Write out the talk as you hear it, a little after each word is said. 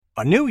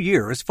A new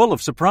year is full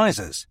of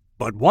surprises,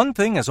 but one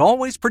thing is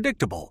always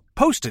predictable.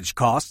 Postage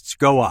costs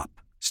go up.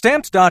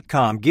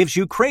 Stamps.com gives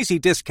you crazy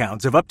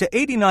discounts of up to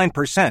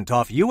 89%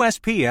 off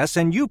USPS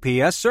and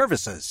UPS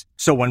services.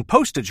 So when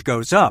postage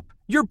goes up,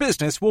 your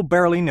business will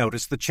barely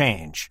notice the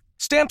change.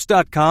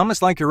 Stamps.com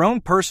is like your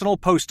own personal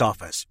post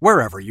office,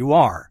 wherever you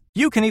are.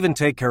 You can even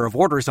take care of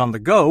orders on the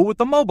go with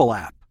the mobile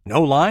app.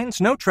 No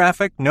lines, no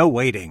traffic, no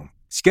waiting.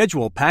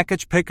 Schedule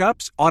package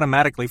pickups,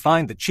 automatically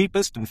find the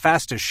cheapest and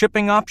fastest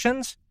shipping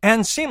options,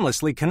 and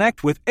seamlessly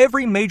connect with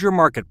every major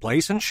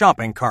marketplace and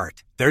shopping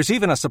cart. There's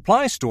even a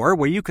supply store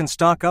where you can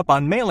stock up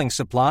on mailing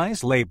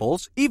supplies,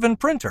 labels, even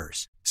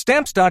printers.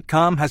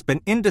 Stamps.com has been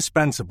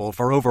indispensable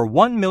for over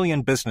 1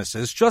 million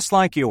businesses just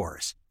like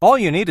yours. All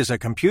you need is a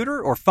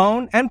computer or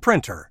phone and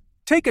printer.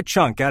 Take a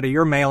chunk out of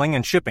your mailing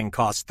and shipping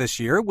costs this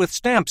year with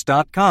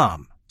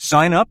Stamps.com.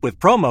 Sign up with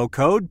promo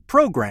code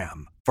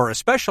PROGRAM for a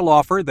special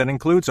offer that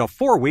includes a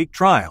 4-week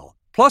trial,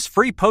 plus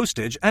free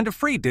postage and a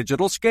free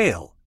digital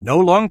scale. No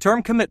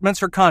long-term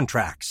commitments or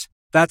contracts.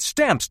 That's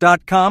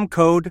Stamps.com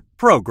code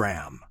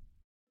PROGRAM.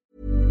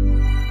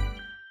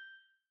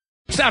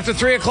 It's after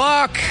 3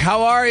 o'clock.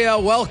 How are you?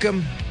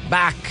 Welcome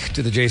back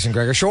to the Jason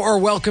Gregor Show, or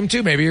welcome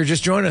to, maybe you're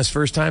just joining us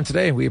first time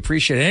today. We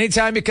appreciate it.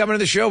 Anytime you come into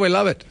the show, we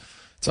love it.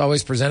 It's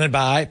always presented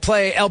by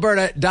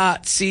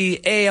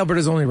PlayAlberta.ca,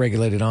 Alberta's only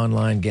regulated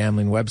online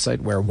gambling website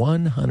where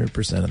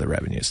 100% of the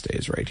revenue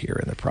stays right here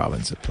in the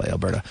province at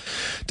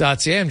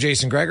PlayAlberta.ca. I'm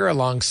Jason Gregor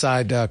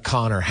alongside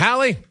Connor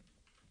Halley.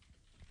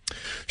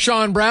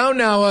 Sean Brown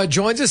now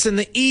joins us in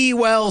the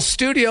E-Well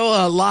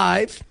studio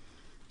live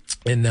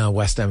in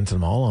West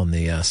Edmonton Mall on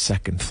the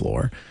second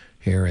floor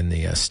here in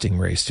the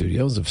Stingray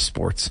studios of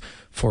Sports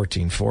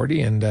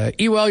 1440. And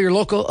E-Well, your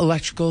local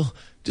electrical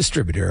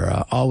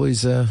distributor,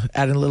 always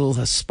adding a little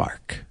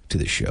spark to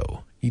the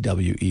show.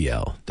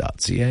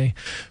 EWEL.ca.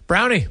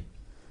 Brownie,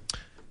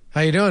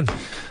 how you doing?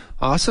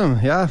 Awesome.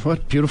 Yeah,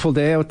 what beautiful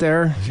day out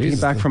there. Getting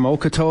back from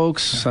Okotoks.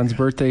 Son's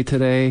birthday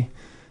today.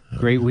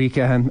 Great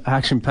weekend,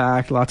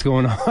 action-packed, lots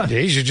going on.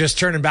 Jeez, you're just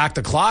turning back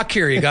the clock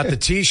here. You got the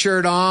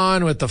T-shirt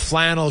on with the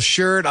flannel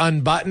shirt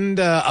unbuttoned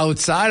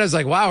outside. I was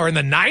like, wow, we're in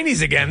the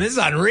 90s again. This is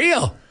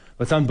unreal.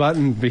 It's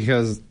unbuttoned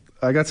because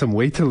I got some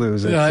weight to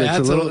lose. It's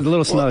a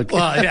little snug.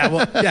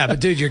 Yeah, but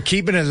dude, you're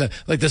keeping it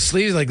like the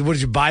sleeves. Like, what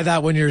did you buy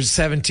that when you're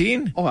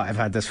 17? Oh, I've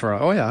had this for.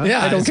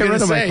 Yeah. I don't get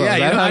rid of my clothes.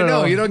 Yeah, I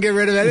know. You don't get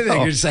rid of anything.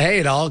 No. You just say, hey,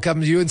 it all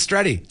comes to you and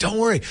Strutty. Don't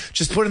worry,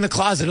 just put it in the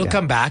closet. It'll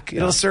come back.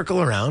 It'll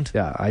circle around.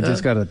 Yeah, I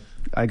just gotta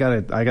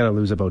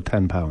lose about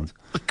 10 pounds.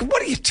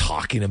 What are you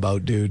talking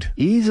about, dude?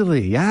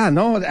 Easily. Yeah,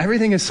 no,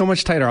 everything is so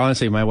much tighter.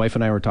 Honestly, my wife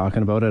and I were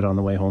talking about it on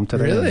the way home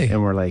today. Really?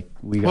 And we're like,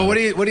 Well, what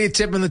are you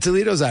tipping the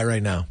Toledos at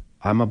right now?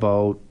 I'm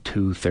about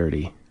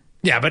 230.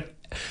 Yeah,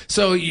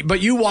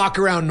 but you walk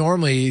around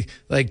normally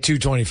like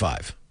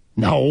 225.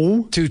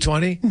 No.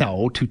 220?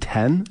 No,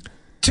 210.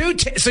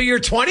 210. So you're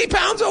 20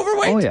 pounds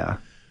overweight? Oh, yeah.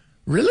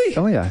 Really?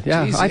 Oh, yeah.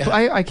 Yeah. Jeez,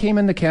 I came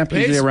into camp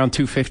usually around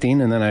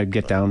 215, and then I'd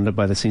get down to,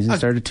 by the season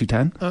started,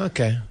 210.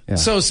 Okay. Yeah.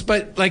 So,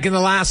 but like in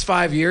the last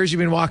 5 years, you've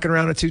been walking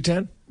around at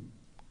 210?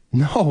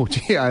 No.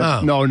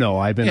 No.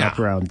 I've been up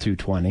around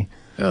 220.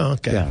 Oh,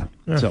 okay.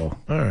 Yeah. So.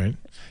 All right.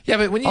 Yeah,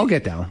 but when I'll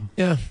get down.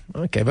 Yeah.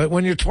 Okay. But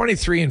when you're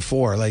 23 and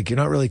 4, like you're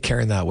not really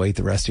carrying that weight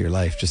the rest of your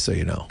life, just so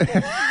you know.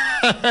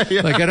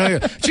 Like I know,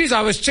 geez,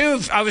 I was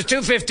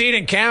 215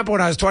 in camp when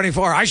I was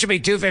 24. I should be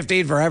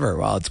 215 forever.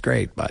 Well, it's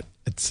great, but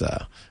it's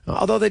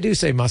although they do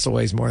say muscle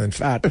weighs more than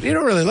fat, but you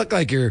don't really look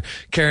like you're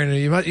carrying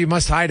it. You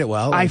must hide it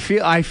well. Like,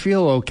 I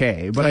feel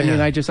okay, but I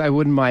mean, I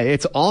wouldn't mind.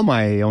 It's all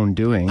my own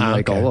doing,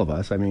 like all of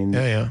us. I mean,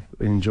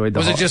 enjoyed the.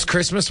 Was it just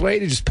Christmas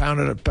weight? You just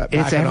pounded it back?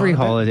 It's every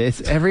holiday.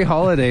 It's every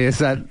holiday. It's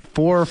that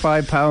 4 or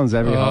 5 pounds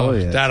every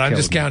holiday. Dad, I'm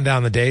just counting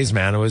down the days,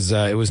 man. It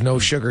was no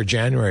sugar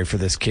January for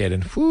this kid,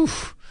 and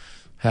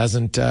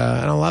hasn't.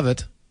 I don't love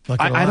it.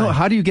 I don't.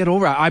 How do you get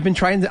over it? I've been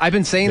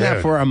saying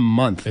that for a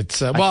month. It's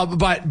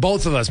but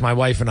both of us, my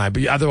wife and I.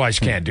 But otherwise,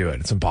 you can't do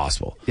it. It's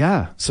impossible.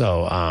 Yeah.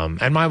 So,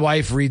 and my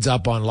wife reads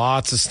up on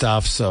lots of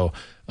stuff. So,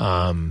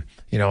 on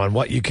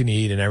what you can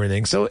eat and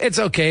everything. So it's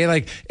okay.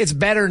 Like it's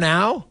better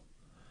now.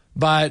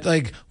 But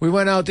like we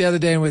went out the other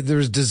day and there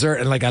was dessert,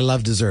 and like I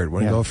love dessert.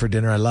 When I go for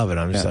dinner, I love it.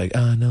 I'm just like,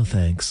 oh no,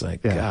 thanks.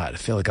 Like God, I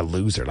feel like a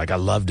loser. Like I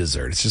love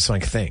dessert. It's just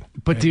like a thing.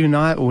 But do you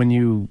not when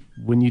you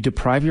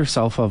deprive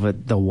yourself of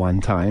it the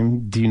one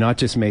time, do you not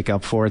just make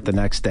up for it the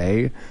next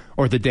day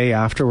or the day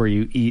after where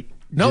you eat?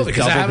 No,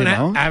 because I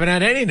haven't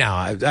had any now.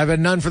 I've had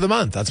none for the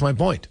month. That's my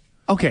point.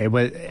 Okay,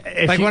 but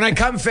when I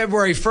come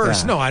February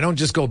 1st, no, I don't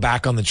just go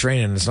back on the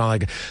train, and it's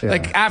not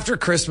like after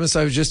Christmas,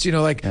 I was just,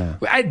 I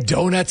had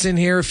donuts in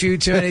here too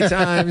many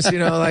times,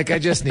 I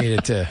just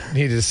needed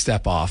to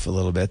step off a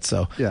little bit.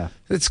 So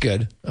it's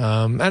good.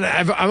 And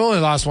I've only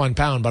lost 1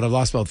 pound, but I've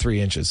lost about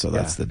 3 inches. So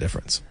that's the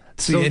difference.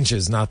 It's the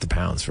inches, not the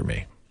pounds for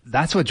me.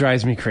 That's what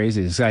drives me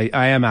crazy is I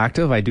am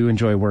active. I do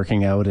enjoy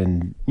working out,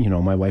 and,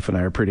 my wife and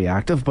I are pretty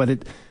active,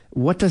 but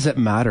what does it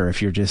matter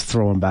if you're just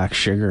throwing back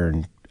sugar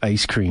and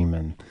ice cream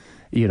and,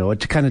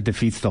 it kind of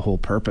defeats the whole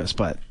purpose.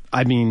 But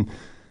I mean,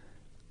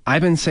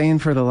 I've been saying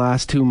for the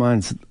last 2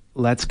 months,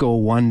 let's go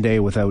one day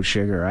without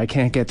sugar. I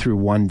can't get through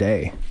one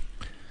day.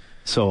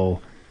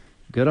 So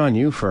good on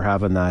you for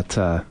having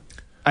that.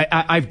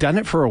 I've done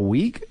it for a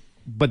week,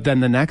 but then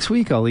the next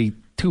week I'll eat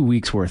 2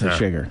 weeks worth of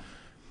sugar.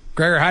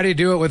 Gregor, how do you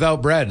do it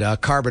without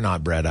bread?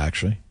 Carbonate bread,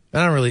 actually.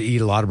 I don't really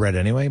eat a lot of bread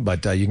anyway,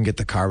 but you can get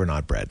the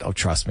carbonate bread. Oh,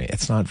 trust me,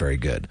 it's not very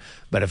good.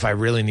 But if I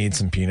really need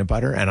some peanut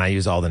butter, and I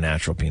use all the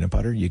natural peanut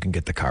butter, you can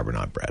get the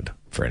carbonate bread,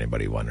 for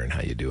anybody wondering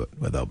how you do it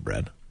without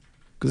bread.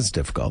 Because it's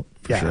difficult,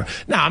 for sure.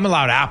 Now, I'm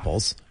allowed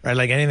apples, right?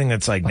 Like anything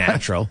that's like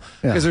natural,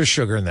 because there's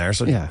sugar in there.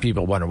 So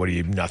people wonder, what do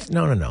you, nothing?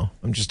 No.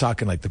 I'm just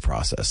talking like the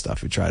processed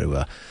stuff. We try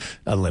to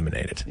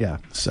eliminate it. Yeah.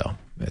 So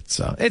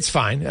it's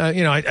fine.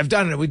 I've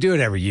done it. We do it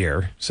every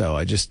year. So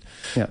I just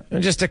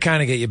to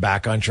kind of get you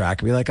back on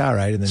track and be like, all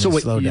right. And then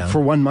slow down.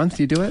 For 1 month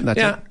you do it? That's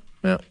it?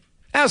 Yeah.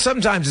 Now,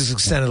 sometimes it's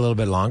extended a little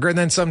bit longer, and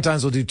then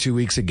sometimes we'll do 2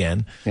 weeks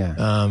again.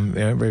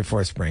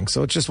 Before spring.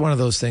 So it's just one of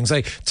those things.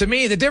 Like, to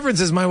me, the difference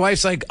is my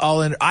wife's like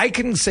all in. I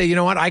can say, you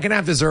know what? I can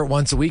have dessert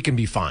once a week and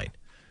be fine.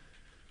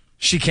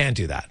 She can't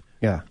do that.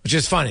 Yeah. Which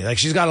is funny. Like,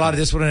 she's got a lot of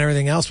discipline and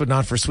everything else, but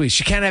not for sweets.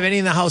 She can't have any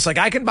in the house. Like,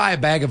 I can buy a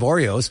bag of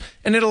Oreos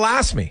and it'll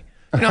last me.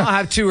 I'll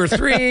have 2 or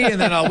 3 and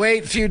then I'll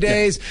wait a few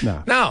days.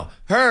 No,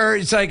 her,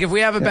 it's like if we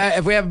have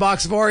a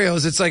box of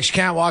Oreos, it's like she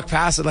can't walk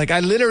past it. Like,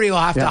 I literally will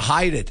have to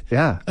hide it.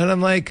 Yeah. And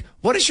I'm like,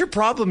 what is your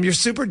problem? You're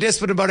super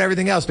disciplined about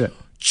everything else. Yeah.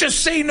 Just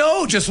say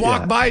no. Just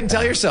walk by and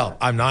tell yourself,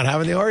 I'm not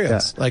having the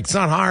Oreos. Like, it's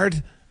not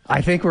hard.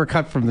 I think we're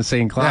cut from the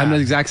same cloth. I'm the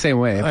exact same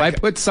way. If I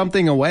put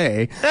something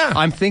away,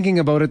 I'm thinking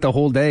about it the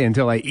whole day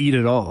until I eat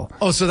it all.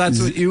 Oh, so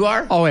that's what you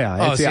are? Oh, yeah.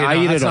 I eat it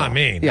all. That's not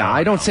me. Yeah,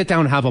 I don't sit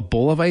down and have a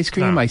bowl of ice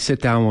cream. I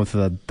sit down with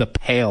the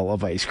pail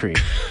of ice cream.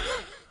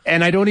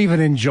 And I don't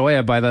even enjoy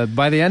it. By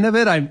the end of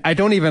it, I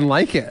don't even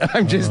like it.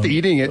 I'm just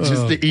eating it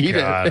just to eat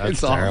it.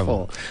 It's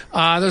awful.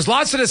 There's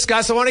lots to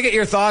discuss. I want to get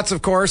your thoughts,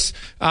 of course.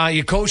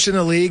 You coach in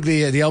the league,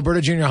 the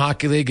Alberta Junior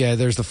Hockey League.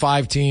 There's the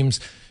 5 teams.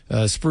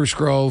 Spruce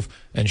Grove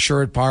and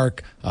Sherwood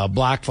Park,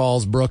 Black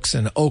Falls, Brooks,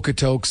 and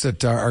Okotoks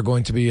that are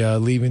going to be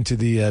leaving to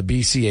the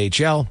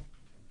BCHL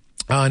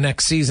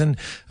next season,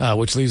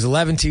 which leaves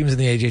 11 teams in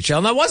the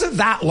AJHL. Now, it wasn't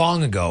that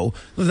long ago.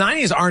 The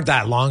 90s aren't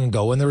that long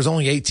ago when there was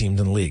only 8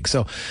 teams in the league.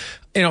 So,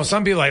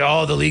 some people are like,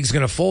 oh, the league's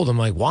going to fold. I'm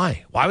like,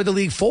 why? Why would the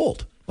league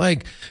fold?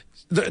 Like,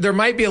 there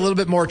might be a little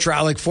bit more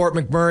trial, like Fort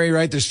McMurray,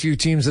 right? There's a few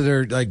teams that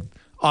are like,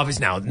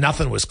 obviously, now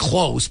nothing was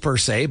close per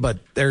se, but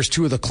there's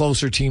 2 of the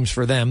closer teams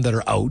for them that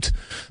are out.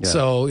 Yeah.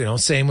 So,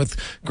 same with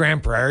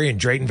Grand Prairie and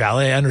Drayton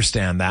Valley. I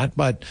understand that,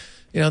 but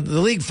the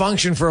league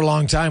functioned for a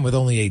long time with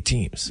only 8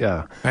 teams.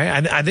 Yeah,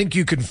 right? I think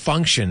you can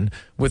function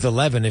with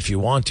 11 if you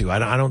want to.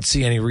 I don't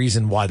see any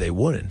reason why they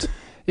wouldn't.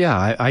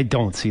 Yeah, I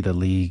don't see the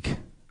league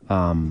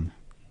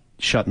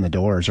shutting the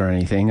doors or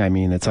anything. I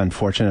mean, it's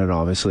unfortunate,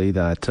 obviously,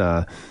 that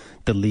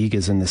the league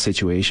is in this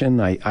situation.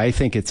 I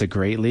think it's a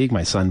great league.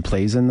 My son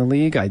plays in the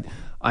league.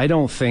 I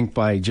don't think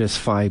by just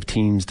 5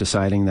 teams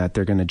deciding that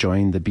they're going to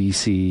join the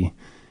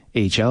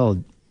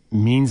BCHL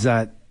means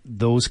that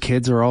those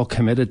kids are all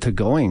committed to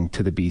going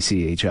to the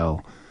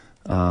BCHL.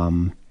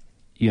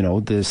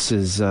 This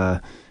is,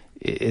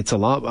 it's a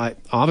lot.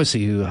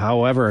 Obviously,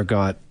 however it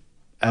got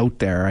out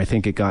there, I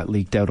think it got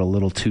leaked out a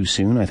little too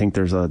soon. I think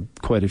there's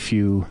quite a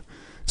few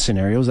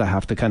scenarios that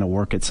have to kind of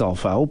work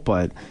itself out,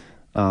 but,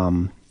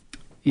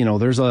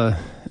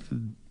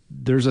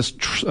 there's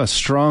a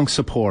strong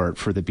support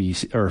for the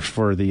BC or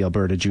for the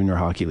Alberta Junior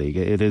Hockey League.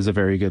 It is a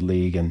very good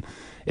league, and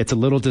it's a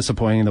little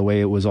disappointing the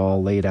way it was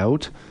all laid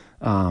out.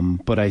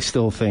 But I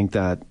still think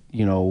that,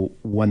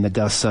 when the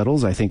dust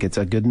settles, I think it's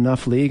a good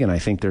enough league, and I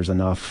think there's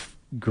enough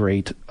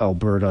great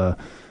Alberta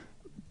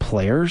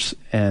players,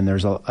 and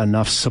there's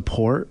enough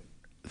support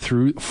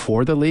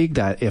for the league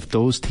that if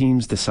those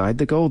teams decide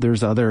to go,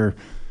 there's other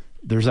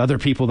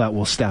people that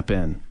will step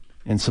in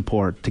and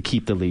support to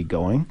keep the league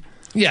going.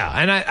 Yeah,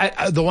 and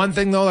I the one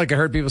thing though, like I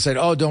heard people say,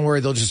 "Oh, don't worry,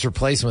 they'll just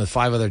replace them with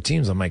 5 other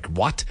teams." I'm like,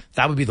 what?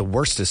 That would be the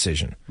worst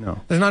decision. No,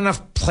 there's not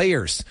enough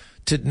players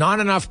not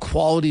enough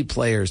quality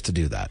players to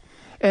do that.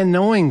 And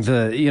knowing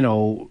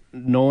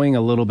knowing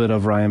a little bit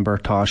of Ryan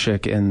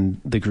Bartoshik and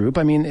the group,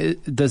 I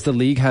mean, does the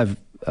league have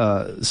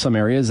some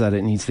areas that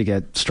it needs to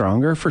get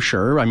stronger? For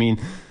sure. I mean,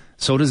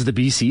 so does the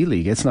BC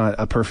League. It's not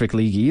a perfect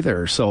league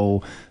either.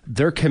 So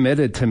they're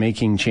committed to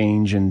making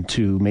change and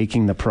to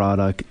making the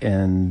product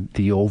and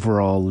the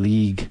overall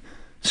league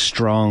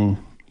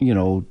strong,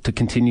 to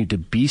continue to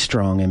be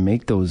strong and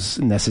make those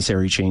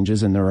necessary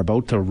changes. And they're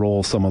about to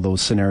roll some of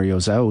those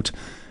scenarios out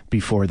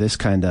before this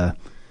kind of,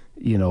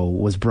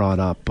 was brought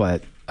up.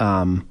 But,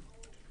 I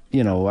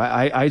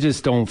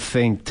just don't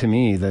think, to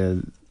me,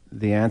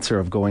 the answer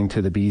of going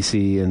to the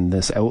BC and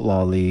this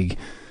outlaw league,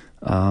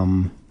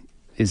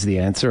 is the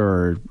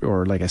answer,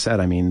 or like I said,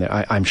 I mean,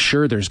 I'm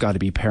sure there's got to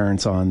be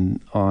parents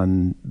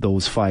on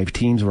those 5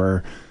 teams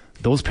where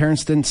those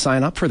parents didn't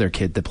sign up for their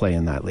kid to play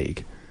in that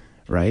league,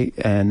 right?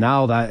 And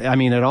now that, I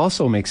mean, it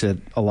also makes it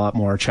a lot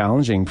more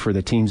challenging for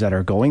the teams that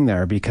are going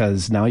there,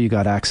 because now you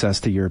got access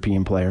to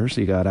European players,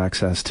 you got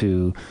access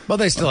to. Well,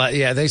 they still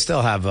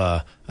have.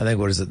 I think,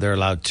 what is it? They're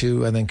allowed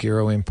 2, I think,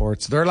 Euro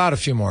imports. They're allowed a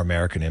few more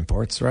American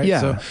imports, right?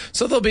 Yeah.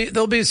 So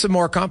there'll be some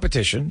more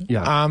competition.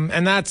 Yeah.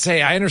 And that's,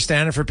 hey, I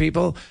understand it for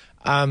people.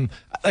 I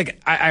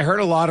heard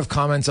a lot of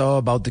comments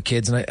about the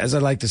kids, and as I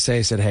like to say,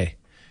 I said, hey,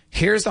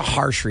 here's the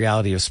harsh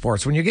reality of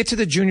sports. When you get to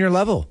the junior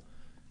level,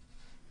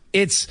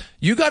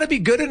 you got to be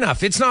good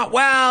enough. It's not,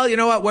 well, you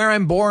know what, where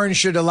I'm born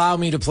should allow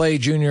me to play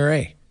junior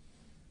A.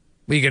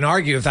 We can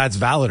argue if that's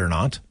valid or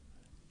not.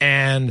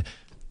 And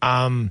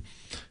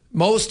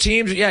most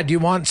teams, do you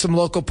want some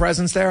local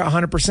presence there?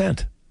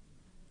 100%.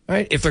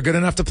 Right? If they're good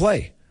enough to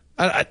play.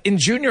 In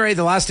junior A,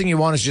 the last thing you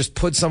want is just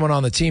put someone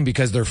on the team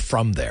because they're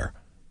from there.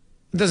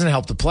 It doesn't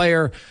help the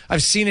player.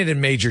 I've seen it in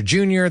major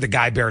junior. The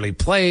guy barely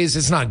plays.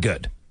 It's not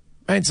good.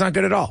 Right? It's not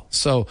good at all.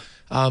 So,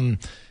 and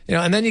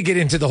then you get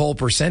into the whole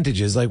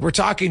percentages. Like, we're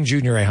talking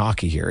junior A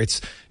hockey here.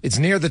 It's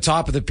near the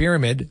top of the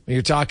pyramid.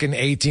 You're talking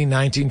 18,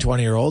 19,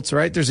 20-year-olds,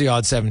 right? There's the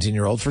odd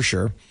 17-year-old for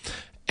sure.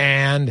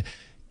 And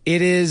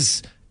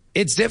it's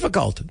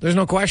difficult. There's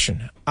no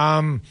question.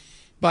 But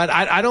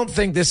I don't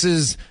think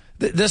this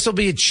will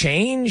be a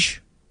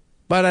change,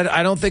 but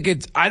I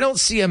don't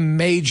see a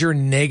major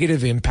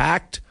negative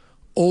impact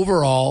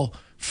overall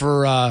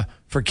for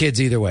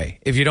kids either way.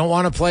 If you don't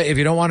want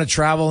to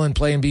travel and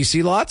play in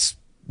BC lots,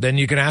 then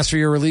you can ask for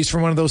your release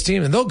from one of those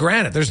teams, and they'll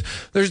grant it.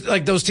 There's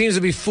like, those teams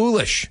would be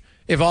foolish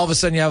if all of a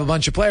sudden you have a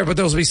bunch of players, but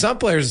there'll be some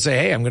players that say,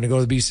 hey, I'm going to go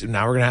to the BC.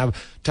 Now we're going to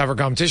have tougher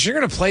competition. You're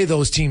going to play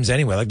those teams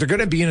anyway. Like, they're going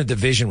to be in a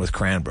division with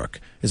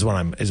Cranbrook is what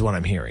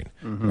I'm hearing.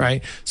 Mm-hmm.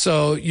 Right.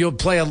 So you'll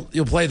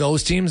play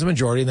those teams the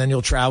majority, and then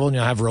you'll travel and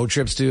you'll have road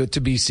trips to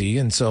BC.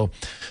 And so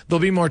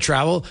there'll be more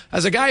travel.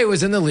 As a guy who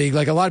was in the league,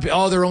 like, a lot of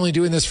people, they're only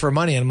doing this for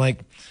money. And I'm like,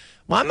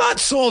 well, I'm not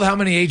sold how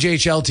many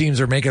AJHL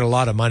teams are making a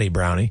lot of money,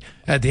 Brownie,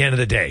 at the end of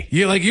the day.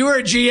 You are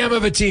a GM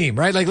of a team,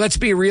 right? Like, let's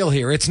be real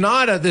here. It's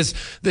not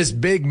this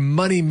big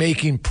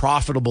money-making,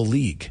 profitable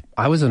league.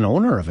 I was an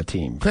owner of a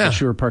team, the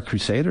Sherwood Park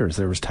Crusaders.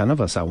 There was 10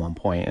 of us at one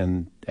point,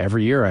 and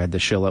every year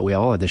we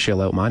all had to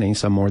shill out money,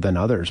 some more than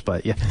others.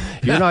 But you're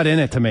not in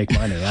it to make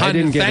money. I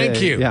didn't get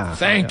Thank you. Yeah,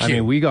 Thank you. I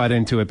mean, we got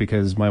into it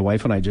because my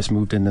wife and I just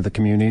moved into the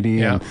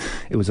community, and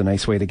it was a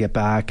nice way to get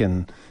back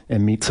and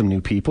meet some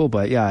new people.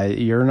 But yeah,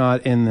 you're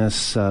not in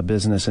this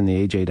business in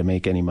the AJ to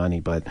make any money.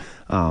 But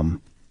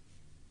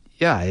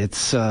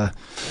it's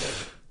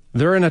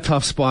they're in a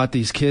tough spot.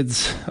 These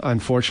kids,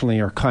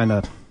 unfortunately, are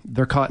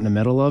they're caught in the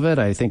middle of it.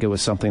 I think it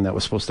was something that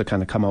was supposed to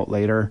kind of come out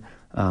later.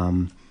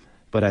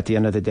 But at the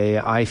end of the day,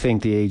 I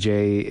think the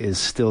AJ is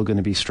still going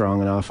to be strong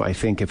enough. I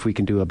think if we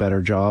can do a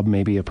better job,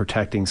 maybe of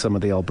protecting some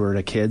of the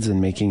Alberta kids and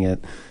making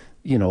it,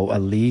 a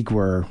league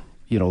where,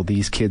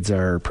 these kids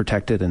are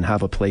protected and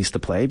have a place to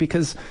play,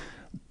 because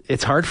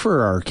it's hard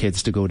for our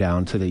kids to go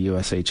down to the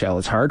USHL.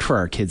 It's hard for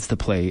our kids to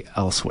play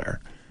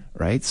elsewhere,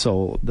 right?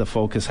 So the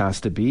focus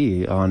has to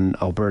be on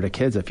Alberta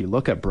kids. If you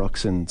look at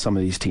Brooks and some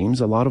of these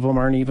teams, a lot of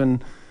them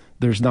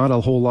there's not a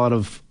whole lot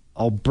of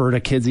Alberta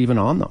kids even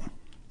on them.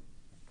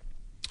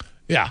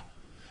 Yeah.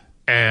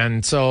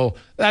 And so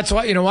that's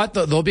why,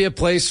 there'll be a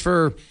place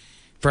for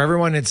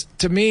everyone. It's,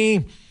 to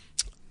me,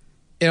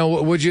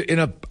 would you, in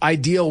an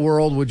ideal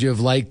world, would you have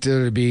liked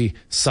there to be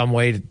some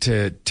way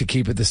to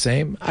keep it the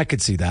same? I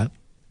could see that.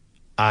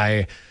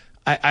 I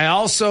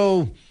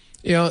also,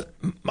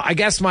 I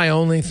guess my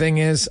only thing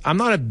is, I'm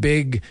not a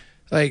big,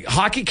 like,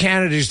 Hockey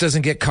Canada just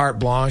doesn't get carte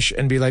blanche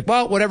and be like,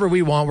 well, whatever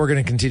we want, we're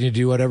going to continue to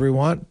do whatever we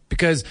want,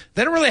 because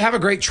they don't really have a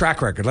great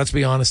track record. Let's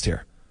be honest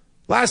here.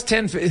 Last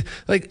 10,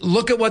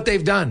 look at what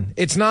they've done.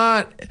 It's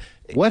not.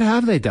 What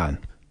have they done?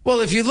 Well,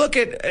 if you look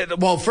at,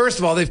 first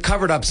of all, they've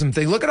covered up some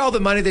things. Look at all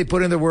the money they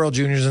put in the World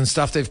Juniors and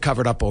stuff they've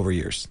covered up over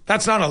years.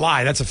 That's not a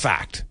lie. That's a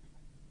fact.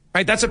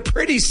 Right? That's a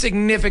pretty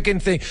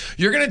significant thing.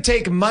 You're going to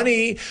take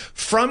money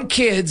from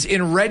kids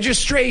in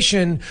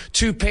registration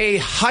to pay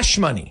hush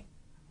money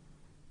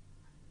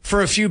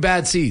for a few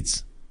bad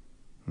seeds.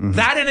 Mm-hmm.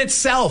 That in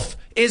itself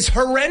is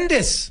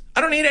horrendous.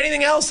 I don't need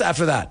anything else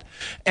after that.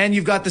 And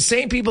you've got the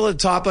same people at the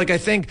top. Like, I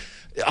think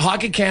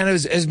Hockey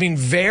Canada has been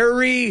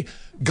very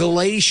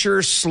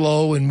glacier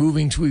slow in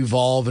moving to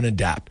evolve and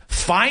adapt.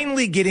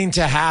 Finally getting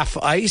to half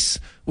ice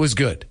was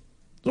good.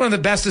 One of the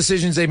best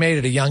decisions they made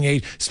at a young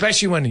age,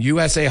 especially when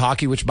USA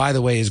Hockey, which, by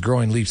the way, is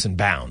growing leaps and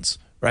bounds,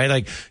 right?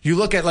 Like, you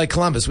look at, like,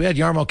 Columbus. We had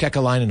Jarmo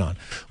Kekalainen on.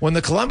 When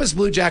the Columbus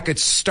Blue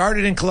Jackets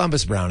started in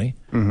Columbus, Brownie,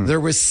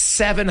 there was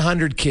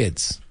 700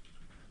 kids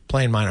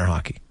playing minor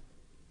hockey.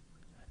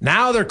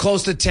 Now they're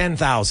close to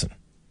 10,000.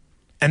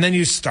 And then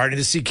you started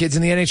to see kids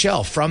in the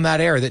NHL from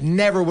that era that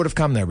never would have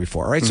come there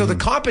before, right? Mm-hmm. So the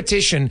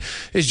competition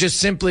is just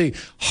simply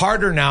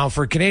harder now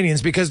for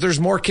Canadians because there's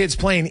more kids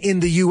playing in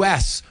the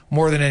U.S.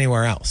 more than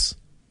anywhere else,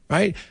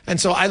 right?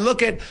 And so I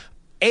look at,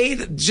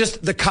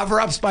 just the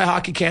cover-ups by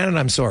Hockey Canada, and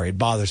I'm sorry, it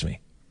bothers me.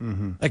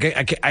 Mm-hmm.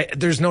 Like,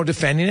 there's no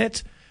defending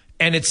it,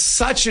 and it's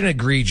such an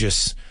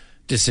egregious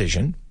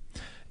decision.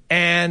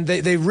 And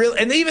they really,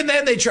 and even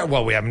then they try,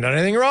 well, we haven't done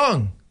anything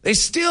wrong. They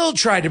still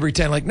try to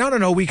pretend like,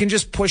 no, we can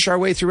just push our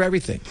way through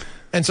everything.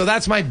 And so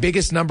that's my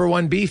biggest number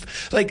one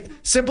beef. Like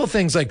simple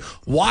things like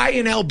why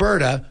in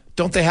Alberta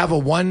don't they have a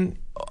one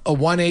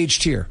age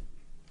tier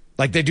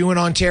like they do in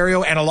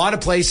Ontario and a lot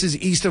of places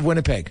east of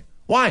Winnipeg?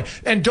 Why?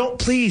 And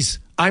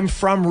I'm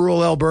from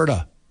rural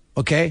Alberta.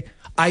 Okay.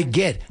 I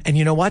get. And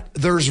you know what?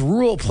 There's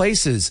rural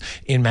places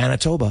in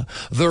Manitoba.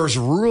 There's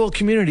rural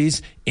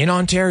communities in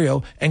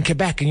Ontario and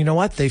Quebec. And you know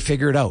what? They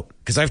figure it out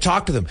because I've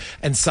talked to them.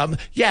 And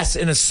yes,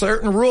 in a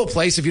certain rural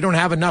place, if you don't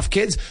have enough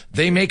kids,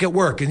 they make it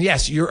work. And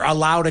yes, you're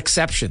allowed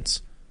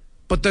exceptions.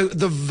 But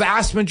the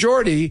vast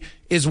majority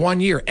is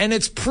 1 year and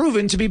it's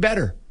proven to be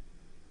better,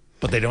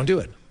 but they don't do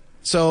it.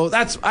 So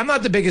I'm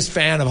not the biggest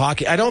fan of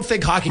hockey. I don't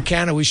think Hockey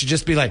Canada, we should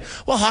just be like,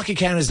 well, Hockey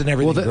Canada's done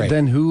everything great.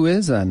 Then who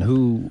is then?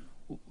 Who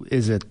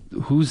is it?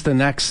 Who's the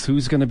next?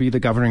 Who's going to be the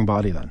governing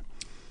body then?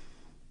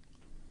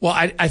 Well,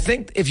 I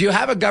think if you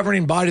have a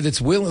governing body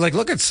that's willing, like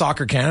look at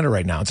Soccer Canada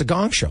right now. It's a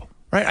gong show,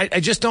 right? I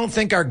just don't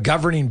think our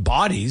governing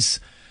bodies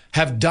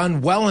have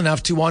done well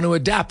enough to want to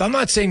adapt. I'm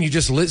not saying you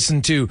just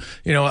listen to,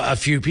 a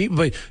few people,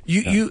 but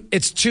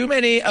it's too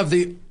many of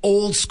the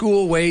old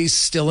school ways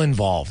still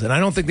involved. And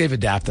I don't think they've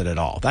adapted at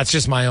all. That's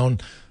just my own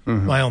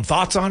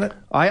thoughts on it.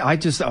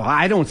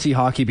 I don't see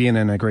hockey being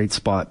in a great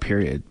spot,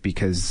 period,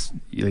 because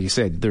like you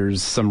said,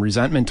 there's some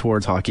resentment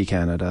towards Hockey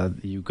Canada.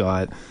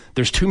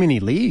 There's too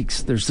many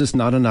leagues. There's just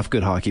not enough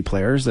good hockey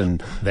players.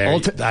 And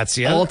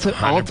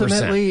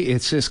ultimately,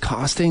 it's just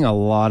costing a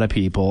lot of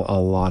people a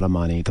lot of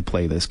money to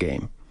play this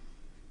game.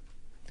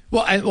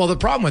 Well, the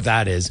problem with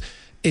that is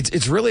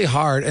it's really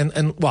hard.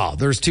 And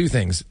there's two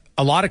things.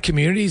 A lot of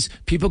communities,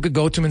 people could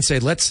go to them and say,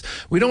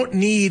 we don't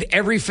need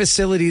every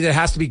facility that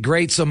has to be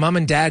great so mom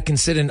and dad can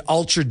sit in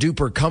ultra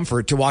duper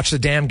comfort to watch the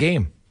damn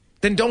game.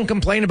 Then don't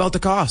complain about the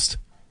cost,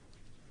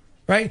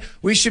 right?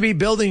 We should be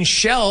building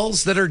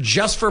shells that are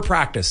just for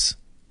practice,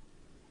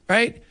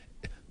 right?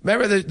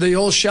 Remember the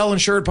old shell in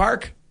Sherwood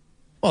Park?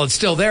 Well, it's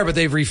still there, but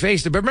they've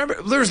refaced it. But remember,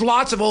 there's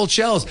lots of old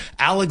shells,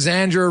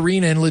 Alexandra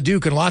Arena and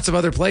Leduc and lots of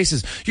other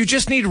places. You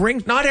just need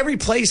rink. Not every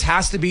place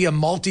has to be a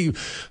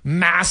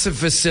massive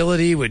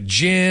facility with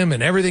gym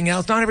and everything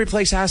else. Not every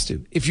place has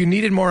to. If you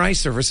needed more ice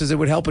surfaces, it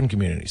would help in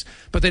communities.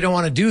 But they don't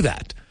want to do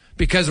that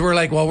because we're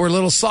like, we're a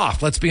little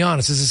soft. Let's be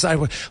honest. As a side,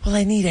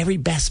 I need every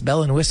best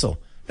bell and whistle.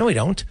 No, we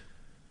don't.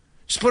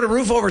 Just put a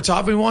roof over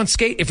top and we want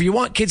skate. If you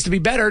want kids to be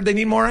better, they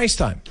need more ice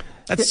time.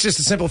 That's just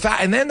a simple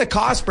fact. And then the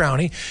cost,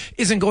 Brownie,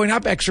 isn't going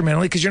up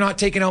extramentally because you're not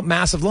taking out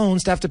massive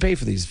loans to have to pay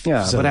for these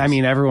facilities. But I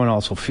mean, everyone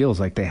also feels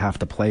like they have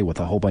to play with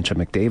a whole bunch of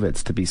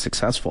McDavids to be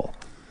successful,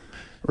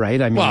 right?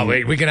 I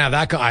mean, we can have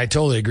that. I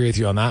totally agree with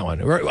you on that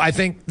one. I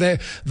think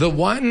the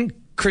one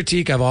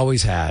critique I've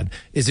always had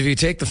is if you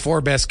take the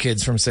 4 best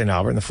kids from St.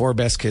 Albert and the 4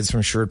 best kids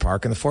from Sherwood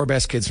Park and the 4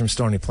 best kids from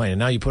Stony Plain, and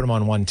now you put them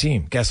on one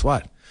team, guess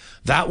what?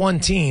 That one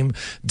team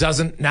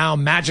doesn't now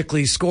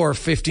magically score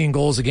 15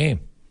 goals a game.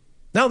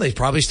 No, they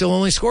probably still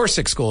only score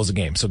 6 goals a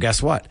game. So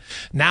guess what?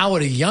 Now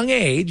at a young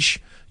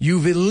age,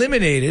 you've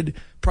eliminated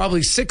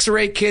probably 6 or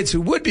 8 kids who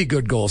would be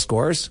good goal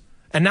scorers.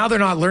 And now they're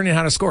not learning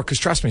how to score because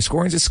trust me,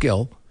 scoring's a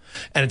skill.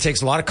 And it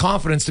takes a lot of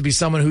confidence to be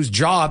someone whose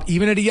job,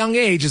 even at a young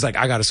age, is like,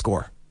 I got to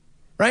score.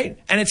 Right?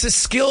 And it's a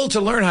skill to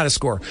learn how to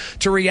score,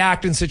 to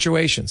react in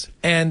situations.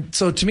 And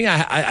so to me,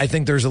 I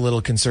think there's a little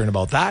concern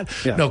about that.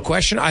 Yeah. No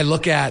question. I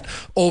look at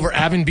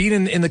having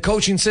been in the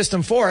coaching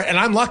system for it, and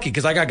I'm lucky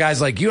because I got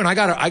guys like you, and I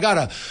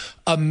got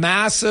a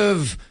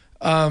massive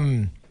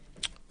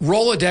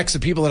Rolodex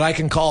of people that I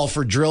can call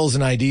for drills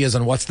and ideas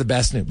on what's the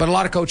best new. But a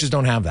lot of coaches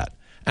don't have that.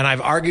 And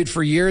I've argued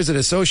for years at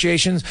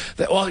associations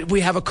that,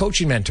 we have a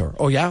coaching mentor.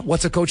 Oh, yeah?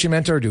 What's a coaching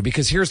mentor do?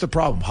 Because here's the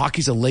problem.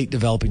 Hockey's a late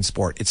developing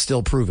sport. It's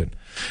still proven.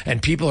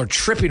 And people are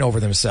tripping over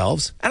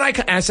themselves. And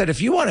I said,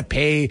 if you want to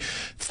pay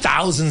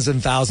thousands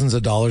and thousands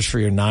of dollars for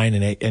your 9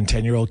 and 8 and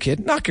 10-year-old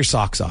kid, knock your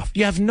socks off.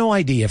 You have no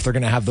idea if they're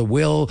going to have the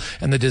will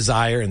and the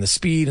desire and the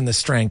speed and the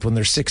strength when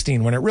they're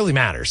 16, when it really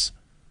matters.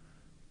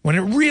 When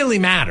it really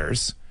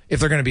matters. If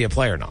they're going to be a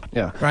player or not.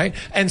 Yeah. Right.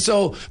 And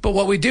so, but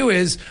what we do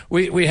is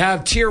we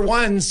have tier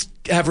 1s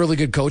have really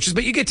good coaches,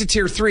 but you get to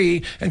tier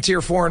 3 and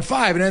tier 4 and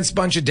 5, and then it's a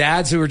bunch of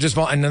dads who are just,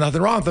 and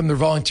nothing wrong with them. They're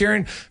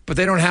volunteering, but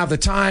they don't have the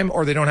time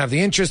or they don't have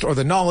the interest or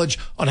the knowledge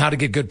on how to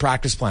get good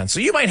practice plans. So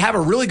you might have a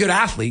really good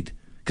athlete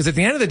because at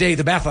the end of the day,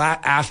 the best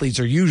athletes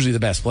are usually the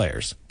best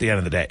players at the end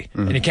of the day.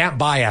 Mm-hmm. And you can't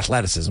buy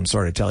athleticism,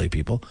 sorry to tell you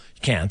people.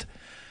 You can't.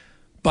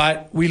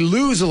 But we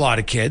lose a lot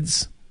of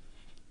kids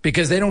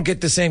because they don't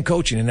get the same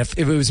coaching. And if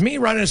it was me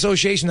running an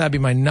association, that'd be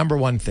my number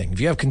one thing. If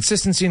you have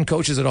consistency in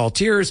coaches at all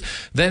tiers,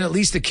 then at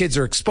least the kids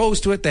are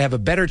exposed to it. They have a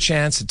better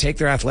chance to take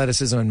their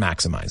athleticism and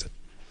maximize it.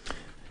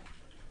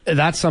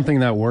 That's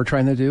something that we're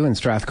trying to do in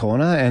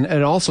Strathcona. And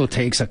it also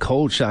takes a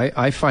coach.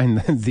 I find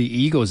the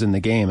egos in the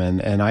game,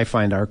 and I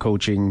find our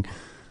coaching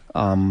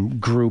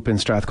group in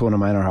Strathcona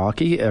Minor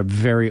Hockey are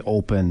very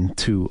open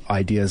to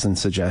ideas and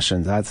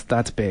suggestions.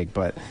 That's big.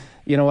 But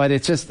you know what?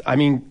 It's just,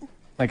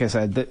 like I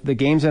said, the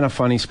game's in a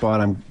funny spot.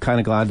 I'm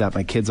kind of glad that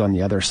my kid's on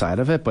the other side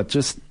of it, but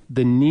just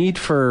the need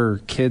for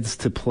kids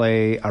to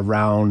play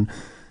around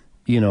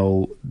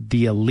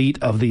the elite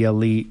of the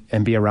elite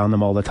and be around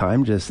them all the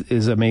time just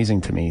is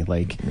amazing to me.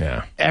 Like,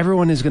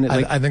 everyone is going to,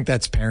 I think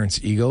that's parents'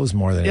 egos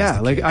more than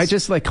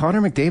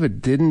Connor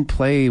McDavid didn't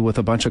play with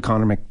a bunch of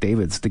Connor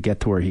McDavids to get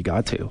to where he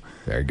got to.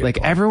 Very good. Like,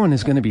 point. Everyone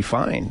is going to be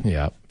fine.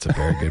 Yeah, it's a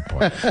very good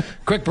point.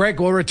 Quick break.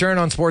 We'll return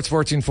on Sports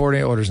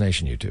 1440, Oilers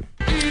Nation YouTube.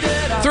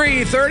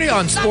 3:30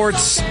 on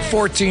Sports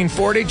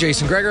 1440.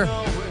 Jason Gregor,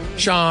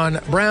 Sean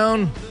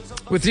Brown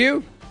with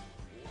you.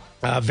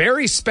 A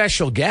very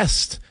special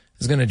guest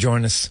is going to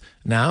join us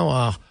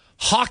now.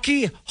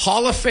 Hockey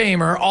Hall of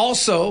Famer.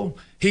 Also,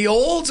 he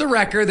holds a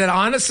record that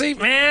honestly,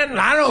 man,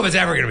 I don't know if it's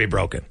ever going to be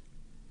broken.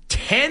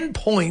 10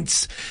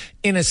 points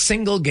in a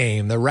single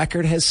game. The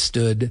record has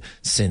stood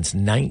since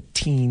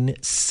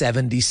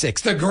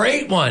 1976. The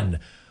great one,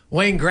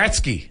 Wayne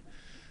Gretzky,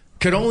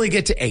 could only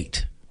get to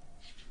 8.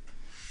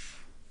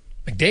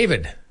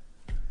 McDavid,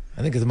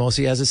 I think the most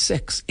he has is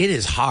 6. It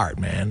is hard,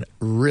 man.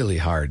 Really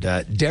hard.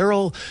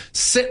 Daryl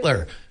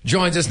Sittler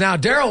joins us now.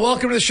 Daryl,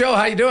 welcome to the show.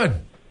 How you doing?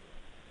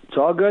 It's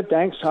all good,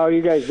 thanks. How are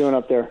you guys doing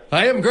up there?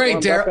 I am great,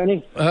 Daryl.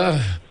 Any?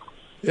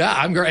 Yeah,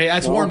 I'm great.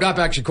 It's warmed up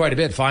actually quite a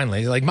bit,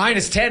 finally. Like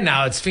 -10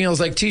 now. It feels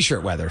like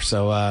T-shirt weather.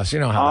 So you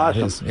know how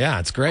that is. Yeah,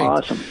 it's great.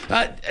 Awesome.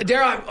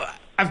 Daryl,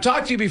 I've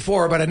talked to you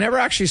before, but I never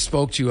actually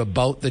spoke to you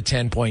about the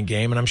 10-point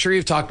game, and I'm sure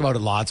you've talked about it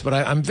lots, but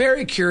I'm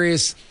very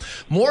curious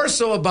more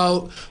so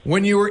about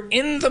when you were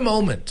in the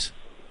moment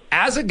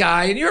as a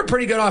guy, and you're a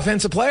pretty good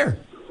offensive player,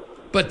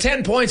 but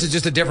 10 points is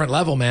just a different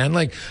level, man.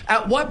 Like,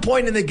 at what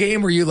point in the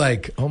game were you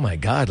like, oh my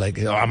God, like,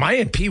 am I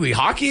in Pee Wee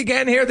hockey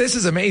again here? This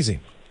is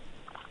amazing.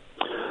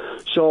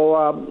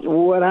 So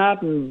what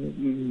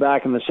happened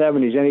back in the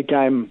 70s,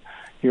 anytime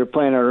you're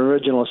playing an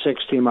original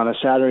 6 team on a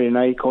Saturday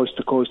night,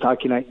 coast-to-coast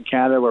hockey night in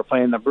Canada. We're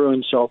playing the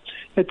Bruins, so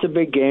it's a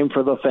big game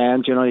for the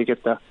fans. You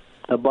get the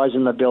buzz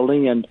in the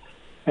building. And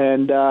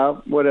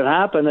what had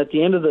happened, at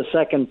the end of the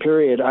second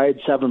period, I had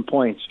 7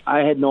 points. I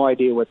had no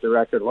idea what the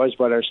record was,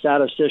 but our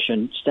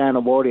statistician, Stan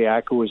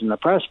Obodiak, who was in the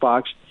press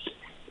box,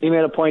 he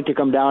made a point to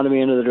come down to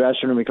me into the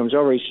dressing room. He comes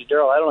over. He says,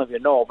 Daryl, I don't know if you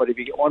know, but if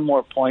you get one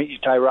more point, you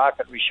tie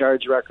Rocket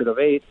Richard's record of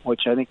 8,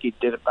 which I think he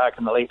did it back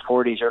in the late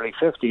 40s, early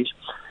 50s.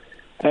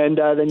 And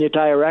then you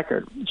tie a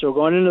record. So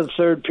going into the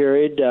third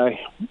period,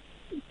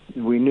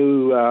 we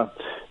knew,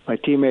 my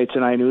teammates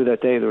and I knew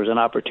that there was an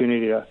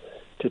opportunity to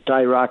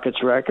tie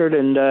Rocket's record,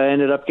 and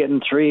ended up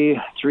getting three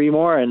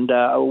more. And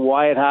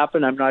why it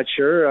happened, I'm not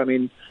sure. I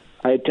mean,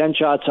 I had 10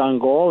 shots on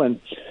goal,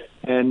 and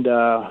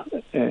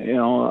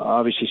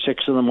obviously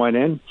 6 of them went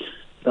in.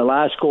 The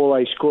last goal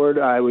I scored,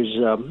 I was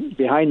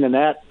behind the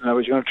net, and I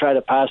was going to try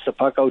to pass the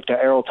puck out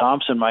to Errol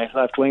Thompson, my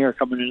left winger,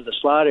 coming into the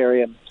slot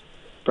area.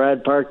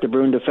 Brad Park, the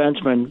Bruin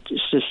defenseman,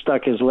 just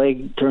stuck his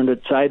leg, turned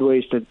it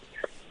sideways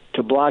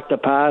to block the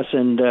pass,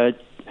 and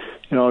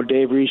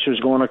Dave Reese was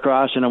going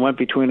across, and I went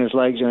between his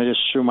legs, and I just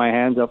threw my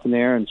hands up in the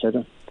air and said,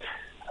 it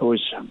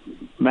was a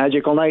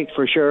magical night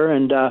for sure.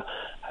 And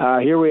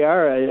here we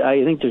are.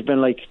 I think there's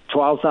been like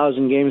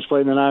 12,000 games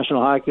played in the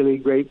National Hockey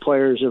League. Great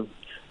players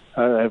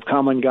have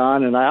come and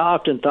gone, and I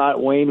often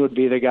thought Wayne would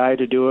be the guy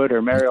to do it,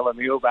 or Mario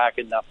Lemieux back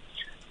in the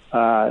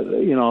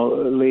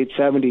late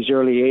 70s,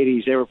 early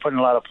 80s. They were putting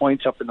a lot of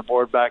points up in the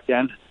board back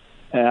then,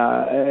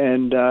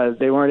 and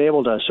they weren't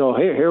able to. So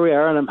here we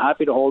are, and I'm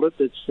happy to hold it.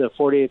 It's the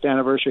 48th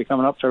anniversary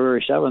coming up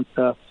February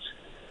 7th,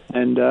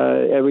 and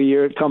every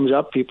year it comes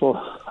up, people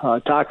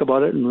talk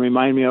about it and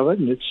remind me of it,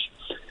 and it's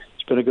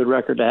been a good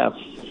record to have.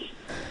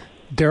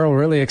 Daryl,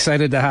 really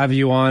excited to have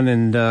you on,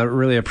 and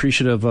really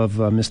appreciative of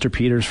Mr.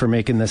 Peters for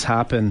making this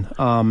happen.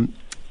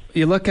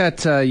 You look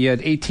at, you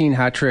had 18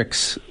 hat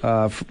tricks,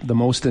 the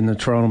most in the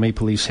Toronto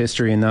Maple Leafs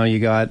history, and now you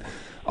got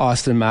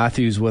Austin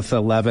Matthews with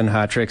 11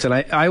 hat tricks. And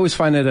I always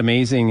find it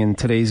amazing in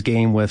today's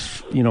game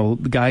with,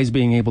 the guys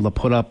being able to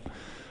put up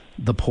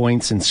the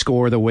points and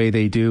score the way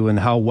they do and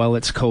how well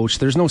it's coached.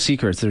 There's no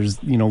secrets. There's,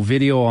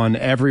 video on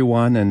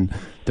everyone and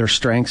their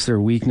strengths, their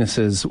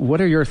weaknesses.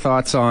 What are your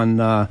thoughts on,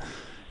 the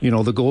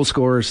goal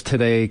scorers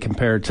today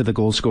compared to the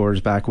goal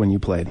scorers back when you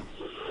played?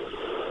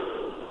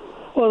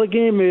 Well, the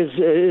game is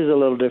a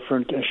little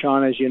different,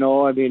 Sean, as you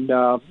know. I mean,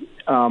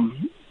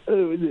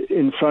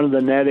 in front of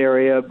the net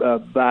area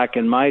back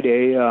in my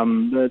day,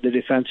 the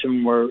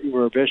defensemen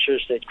were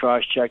vicious. They'd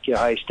cross-check you,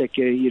 high-stick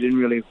you. You didn't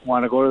really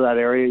want to go to that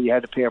area. You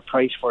had to pay a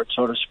price for it,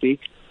 so to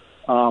speak.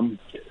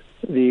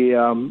 There's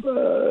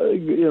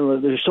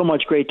so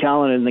much great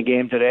talent in the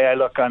game today. I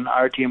look on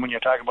our team when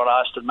you're talking about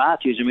Austin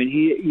Matthews. I mean,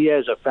 he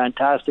has a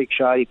fantastic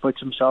shot. He puts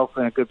himself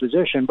in a good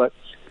position, but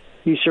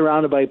he's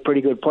surrounded by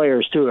pretty good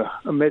players too.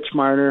 Mitch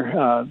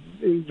Marner,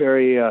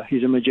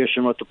 he's a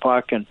magician with the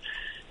puck, and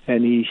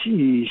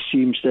he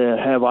seems to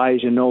have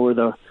eyes and know where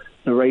the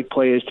right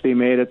play is to be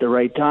made at the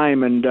right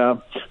time, and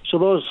so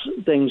those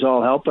things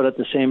all help. But at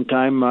the same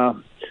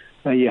time,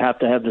 you have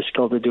to have the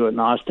skill to do it. And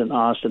Austin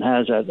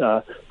has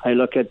that. I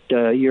look at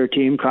your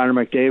team, Connor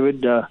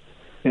McDavid.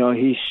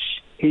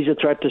 He's a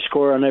threat to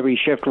score on every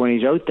shift when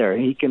he's out there.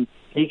 He can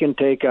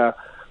take a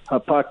a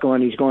puck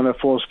when he's going at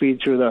full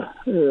speed through the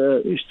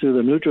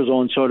neutral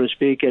zone, so to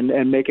speak,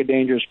 and make a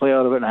dangerous play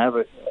out of it and have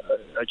a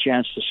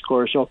chance to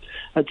score. So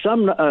at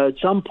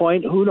some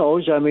point, who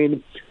knows? I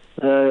mean,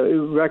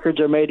 records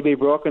are made to be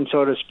broken,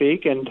 so to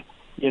speak, and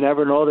you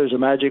never know. There's a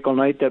magical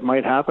night that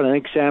might happen. I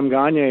think Sam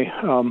Gagner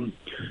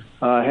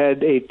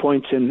had 8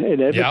 points in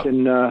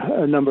Edmonton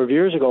a number of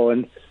years ago,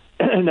 and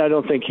I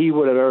don't think he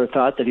would have ever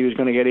thought that he was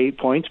going to get 8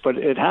 points, but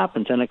it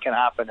happens, and it can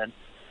happen.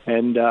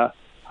 And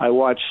I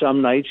watch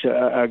some nights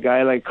a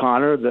guy like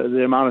Connor,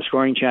 the amount of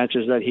scoring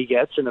chances that he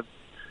gets, and if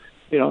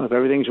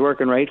everything's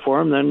working right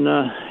for him, then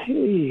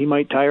he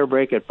might tie or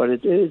break it. But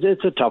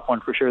it's a tough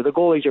one for sure. The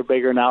goalies are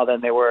bigger now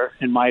than they were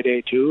in my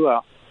day too,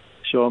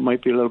 so it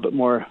might be a little bit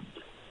more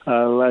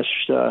less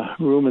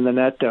room in the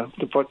net to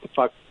put the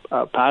puck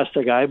past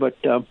the guy. But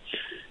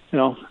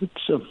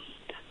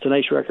it's a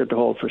nice record to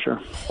hold for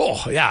sure.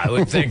 Oh, yeah, I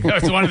would think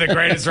it's one of the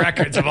greatest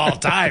records of all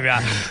time.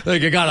 Yeah,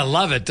 like you got to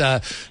love it.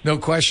 No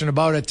question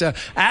about it.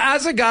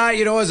 As a guy,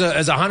 as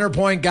a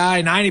 100-point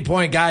guy,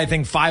 90-point guy, I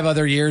think 5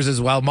 other years as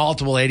well,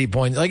 multiple 80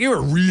 points. Like, you were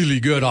a really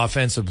good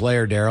offensive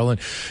player, Daryl. And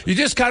you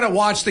just kind of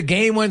watched the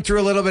game went through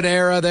a little bit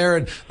era there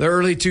in the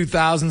early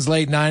 2000s,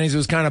 late 90s. It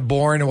was kind of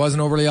boring. It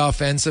wasn't overly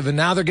offensive. And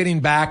now they're getting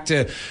back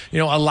to,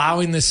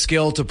 allowing the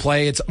skill to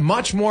play. It's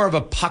much more of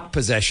a puck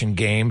possession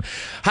game.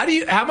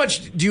 How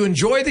much do you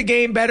enjoy the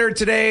game better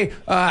today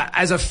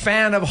as a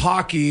fan of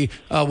hockey?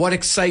 What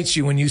excites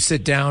you when you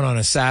sit down on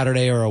a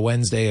Saturday or a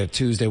Wednesday or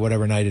Tuesday,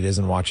 whatever night it is,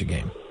 and watch a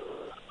game?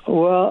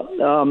 Well,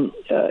 I'm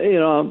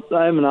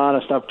an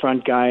honest,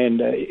 upfront guy,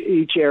 and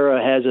each era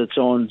has its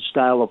own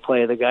style of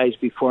play. The guys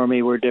before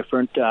me were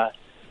different,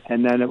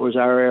 and then it was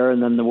our era,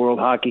 and then the World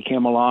Hockey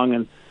came along,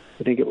 and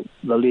I think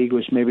the league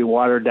was maybe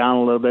watered down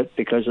a little bit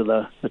because of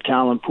the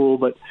talent pool.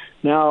 But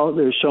now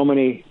there's so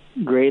many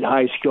great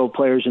high-skilled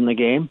players in the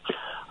game.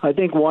 I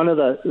think one of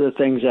the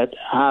things that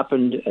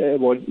happened, that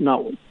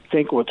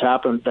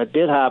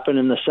did happen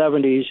in the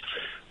 70s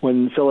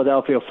when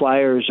Philadelphia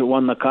Flyers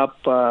won the Cup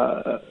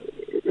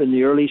in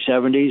the early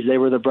 70s. They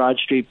were the Broad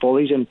Street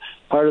Bullies, and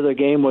part of the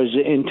game was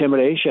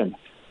intimidation.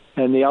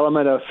 And the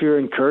element of fear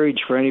and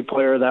courage for any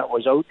player that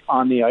was out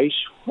on the ice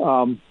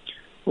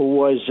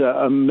was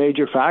a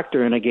major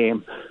factor in a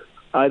game.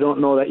 I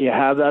don't know that you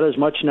have that as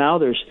much now.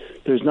 There's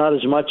not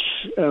as much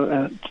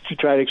to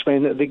try to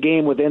explain the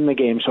game within the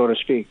game, so to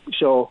speak.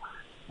 So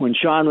when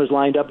Sean was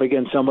lined up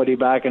against somebody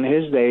back in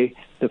his day,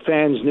 the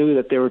fans knew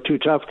that there were two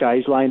tough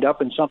guys lined up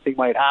and something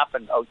might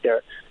happen out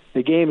there.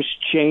 The game's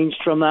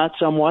changed from that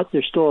somewhat.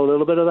 There's still a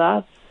little bit of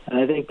that, and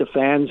I think the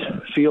fans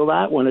feel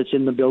that when it's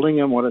in the building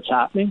and when it's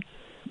happening.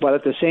 But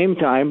at the same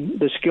time,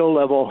 the skill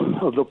level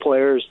of the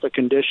players, the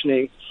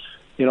conditioning,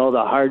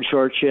 the hard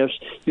short shifts.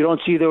 You don't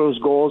see those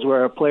goals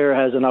where a player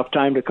has enough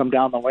time to come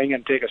down the wing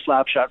and take a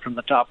slap shot from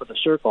the top of the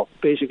circle.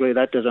 Basically,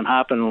 that doesn't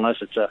happen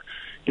unless it's a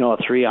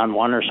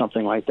 3-on-1 or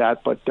something like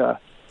that. But the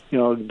Guy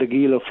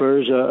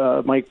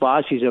Lafleur's, Mike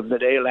Bossies of the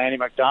day, Lanny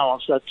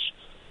McDonald's, that's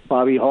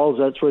Bobby Hull's.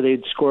 That's where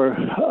they'd score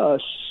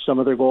some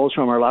of their goals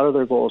from, or a lot of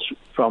their goals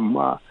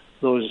from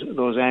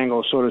those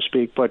angles, so to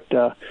speak. But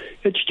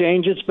it's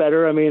changed. It's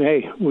better. I mean,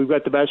 hey, we've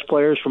got the best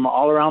players from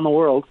all around the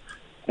world.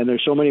 And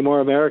there's so many more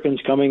Americans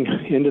coming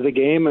into the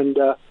game,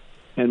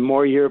 and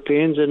more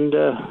Europeans, and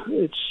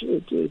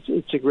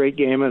it's a great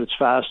game, and it's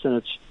fast,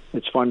 and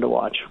it's fun to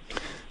watch.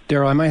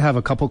 Daryl, I might have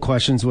a couple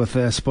questions with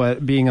this,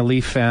 but being a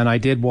Leaf fan, I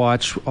did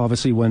watch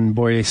obviously when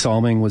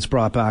Borje-Salming was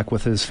brought back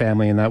with his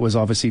family, and that was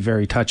obviously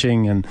very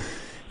touching,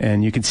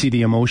 and you can see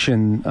the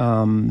emotion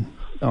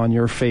on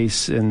your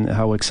face and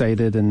how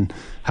excited and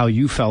how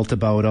you felt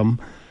about him.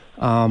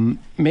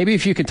 Maybe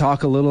if you could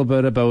talk a little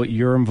bit about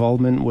your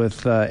involvement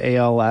with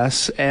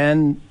ALS.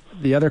 And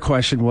the other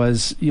question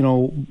was,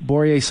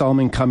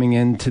 Borje-Salming coming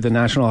into the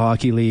National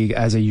Hockey League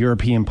as a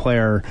European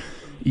player,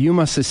 you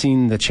must have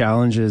seen the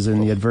challenges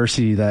and the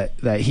adversity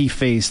that he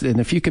faced.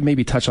 And if you could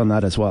maybe touch on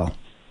that as well.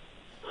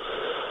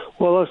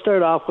 Well, I'll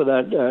start off with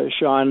that,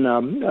 Sean. I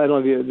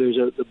don't know if there's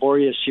the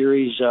Borje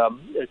series.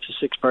 It's a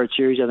 6-part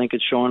series. I think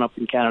it's showing up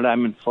in Canada.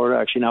 I'm in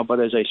Florida actually now, but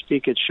as I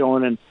speak, it's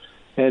showing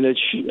and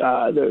it's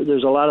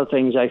there's a lot of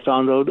things I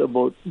found out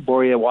about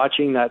Borje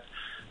watching that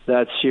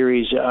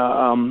series.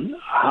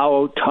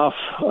 How tough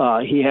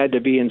he had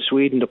to be in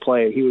Sweden to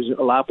play. He was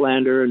a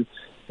Laplander,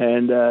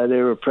 and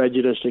they were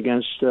prejudiced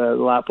against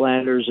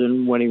Laplanders,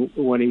 and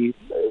when he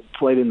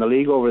played in the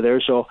league over there,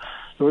 so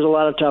there was a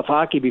lot of tough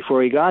hockey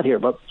before he got here.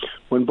 But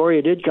when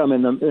Borje did come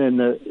in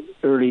the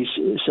early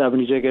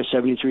 70s, I guess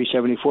 73,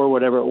 74,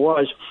 whatever it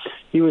was,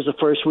 he was the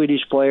first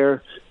Swedish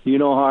player. You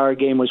know how our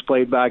game was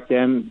played back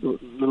then, a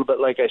little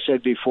bit like I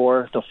said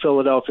before. The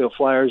Philadelphia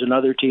Flyers and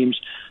other teams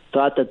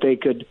thought that they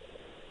could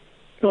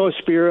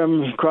spear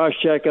him,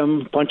 cross-check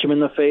him, punch him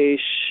in the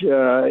face,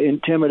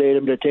 intimidate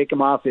him to take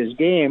him off his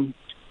game.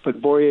 But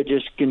Borje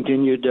just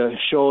continued to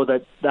show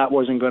that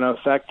wasn't going to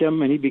affect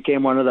him, and he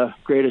became one of the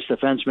greatest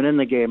defensemen in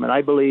the game. And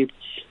I believe,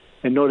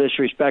 and no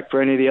disrespect for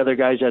any of the other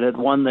guys that had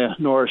won the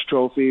Norris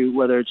Trophy,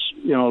 whether it's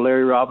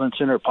Larry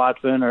Robinson or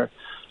Potvin or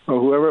or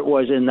whoever it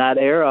was in that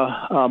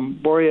era,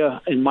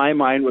 Boria, in my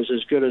mind, was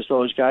as good as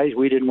those guys.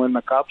 We didn't win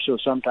the cup, so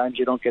sometimes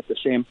you don't get the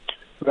same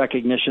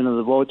recognition of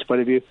the votes. But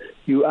if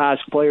you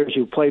ask players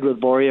who played with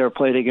Boria or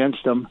played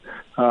against him,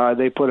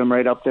 they put him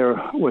right up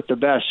there with the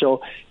best.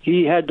 So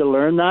he had to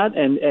learn that,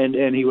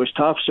 and he was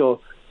tough.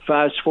 So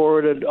fast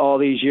forwarded all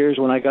these years,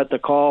 when I got the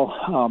call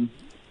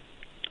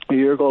a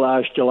year ago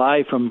last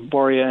July from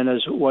Boria and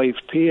his wife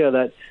Pia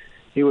that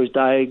he was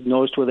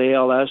diagnosed with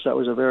ALS, that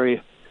was a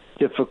very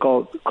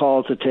difficult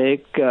call to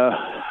take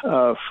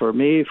for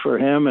me, for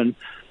him,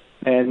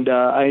 and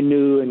I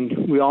knew,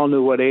 and we all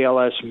knew what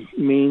ALS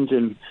means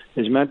and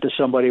is meant to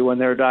somebody when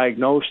they're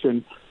diagnosed.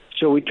 And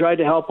so we tried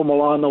to help him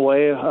along the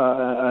way.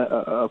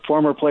 A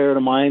former player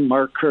of mine,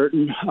 Mark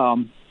Curtin,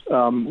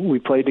 we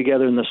played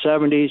together in the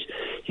 70s.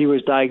 He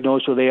was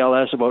diagnosed with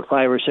ALS about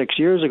 5 or 6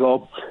 years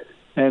ago.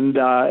 And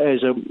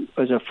as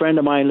a friend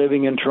of mine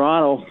living in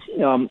Toronto,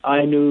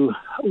 I knew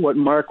what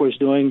Mark was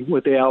doing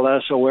with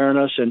ALS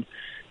awareness and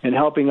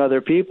helping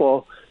other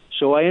people.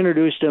 So I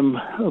introduced him,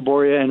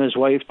 Boria and his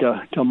wife,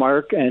 to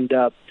Mark, and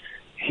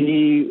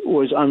he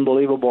was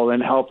unbelievable in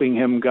helping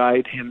him,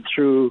 guide him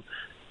through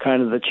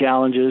kind of the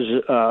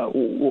challenges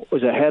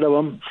was ahead of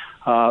him.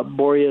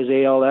 Boria's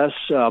ALS,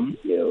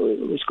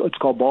 it's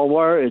called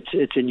bulbar.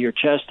 It's in your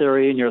chest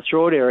area, in your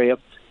throat area.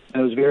 It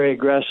was very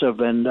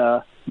aggressive, and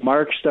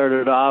Mark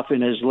started off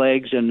in his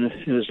legs and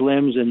his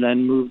limbs, and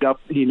then moved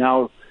up. He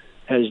now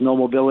has no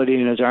mobility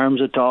in his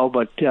arms at all,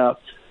 but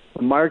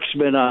Mark's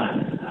been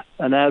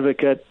an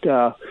advocate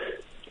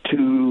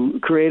to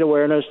create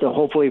awareness, to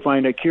hopefully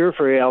find a cure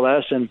for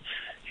ALS, and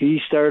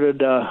he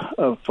started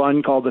a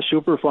fund called the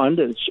Super Fund.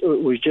 It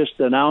was just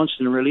announced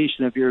and released,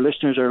 and if your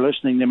listeners are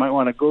listening, they might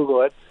want to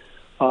Google it.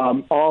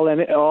 All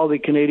the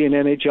Canadian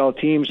NHL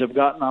teams have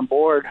gotten on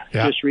board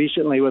just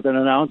recently with an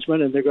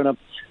announcement, and they're going to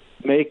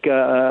make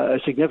a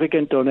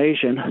significant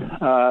donation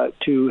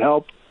to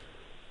help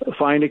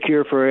find a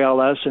cure for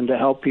ALS and to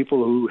help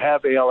people who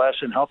have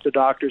ALS and help the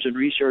doctors and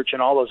research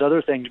and all those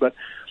other things. But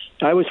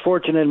I was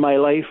fortunate in my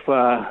life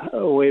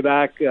way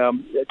back to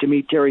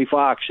meet Terry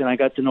Fox, and I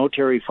got to know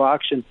Terry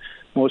Fox, and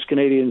most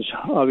Canadians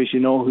obviously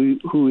know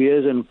who he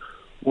is and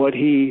what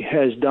he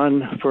has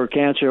done for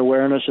cancer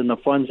awareness and the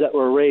funds that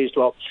were raised.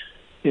 Well,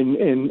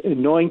 in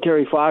knowing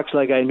Terry Fox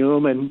like I knew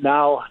him, and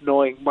now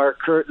knowing Mark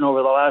Curtin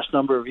over the last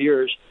number of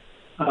years,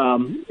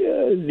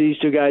 these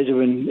two guys have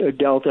been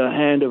dealt a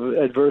hand of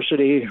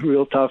adversity,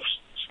 real tough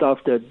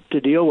stuff to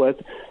deal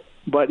with.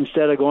 But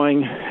instead of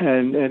going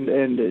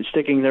and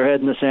sticking their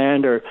head in the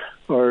sand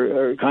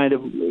or kind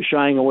of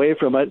shying away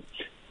from it,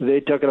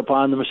 they took it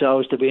upon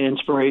themselves to be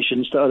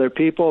inspirations to other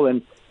people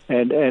and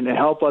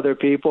help other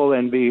people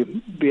and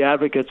be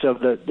advocates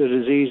of the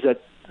disease that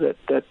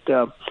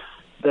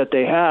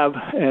they have.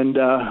 And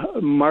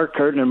Mark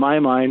Curtin, in my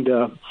mind,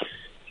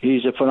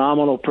 he's a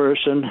phenomenal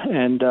person,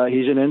 and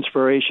he's an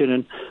inspiration.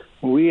 And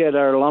we at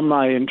our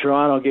alumni in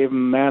Toronto gave him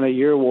a Man of the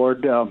Year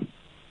award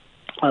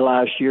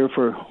last year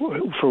for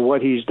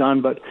what he's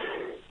done. But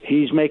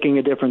he's making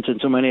a difference in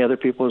so many other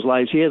people's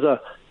lives. He has a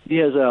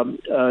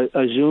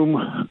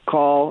Zoom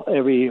call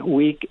every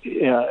week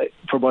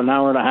for about an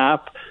hour and a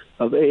half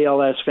of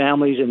ALS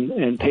families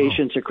and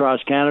patients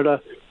across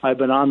Canada. I've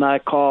been on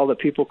that call. The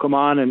people come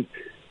on and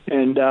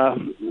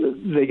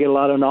they get a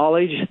lot of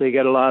knowledge. They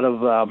get a lot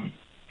of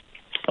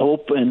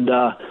hope and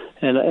a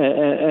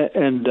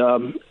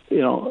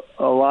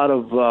lot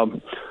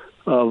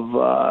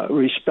of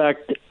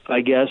respect,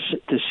 I guess,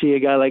 to see a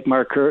guy like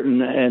Mark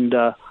Curtin and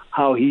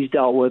how he's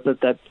dealt with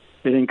it. That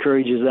it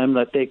encourages them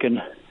that they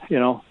can,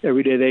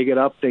 every day they get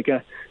up, they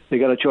got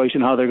a choice in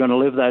how they're going to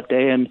live that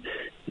day, and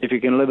if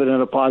you can live it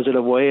in a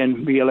positive way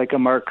and be like a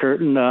Mark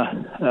Curtin,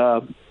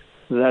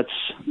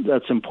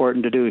 that's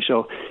important to do.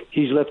 So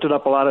he's lifted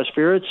up a lot of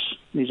spirits.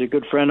 He's a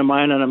good friend of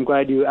mine, and I'm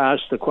glad you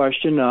asked the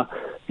question.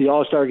 The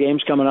All-Star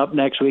Game's coming up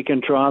next week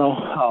in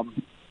Toronto.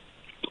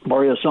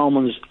 Boria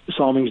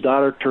Salming's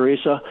daughter,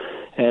 Teresa,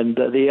 and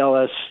the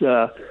ALS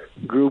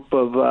group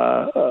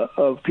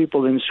of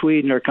people in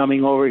Sweden are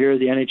coming over here.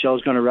 The NHL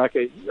is going to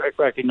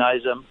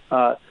recognize them.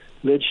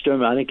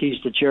 Lidström, I think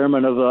he's the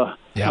chairman of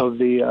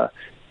the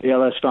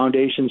ALS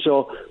Foundation.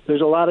 So there's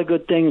a lot of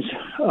good things.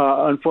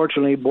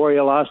 Unfortunately,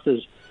 Boria lost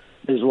his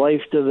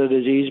life to the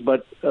disease,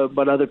 but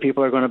other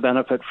people are going to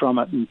benefit from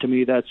it. And to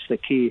me, that's the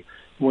key.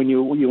 When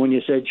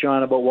you said,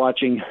 Sean, about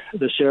watching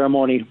the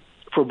ceremony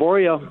for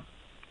Boria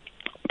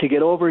to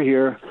get over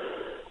here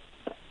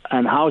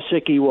and how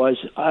sick he was,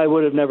 I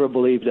would have never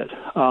believed it.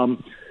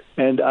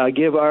 And I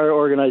give our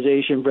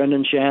organization,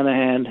 Brendan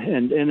Shanahan,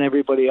 and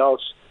everybody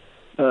else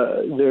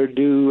their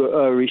due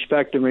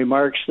respect and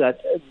remarks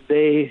that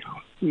they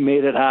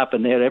made it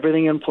happen. They had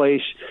everything in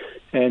place,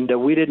 and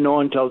we didn't know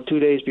until 2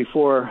 days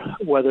before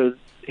whether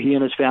he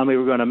and his family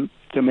were going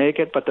to make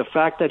it. But the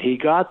fact that he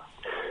got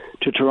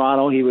to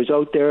Toronto, he was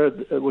out there.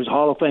 It was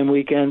Hall of Fame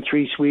weekend,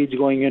 3 Swedes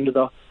going into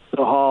the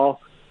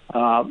hall.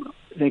 I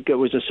think it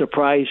was a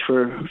surprise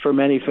for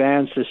many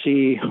fans to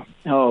see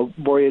how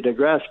Boria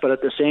digressed. But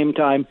at the same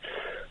time,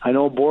 I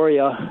know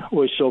Boria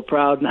was so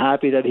proud and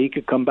happy that he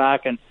could come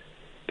back and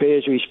pay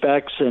his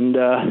respects, and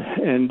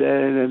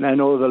I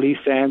know the Leaf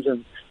fans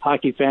and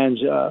hockey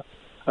fans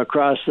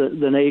across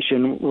the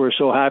nation were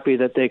so happy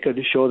that they could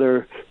show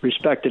their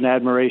respect and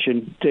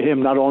admiration to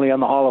him, not only on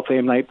the Hall of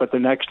Fame night, but the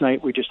next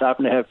night. We just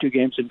happened to have 2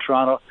 games in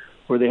Toronto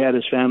where they had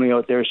his family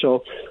out there.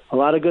 So a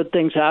lot of good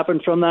things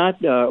happened from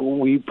that.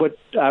 We put,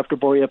 after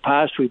Borja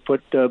passed, we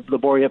put the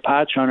Borja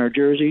patch on our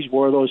jerseys,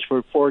 wore those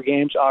for 4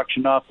 games,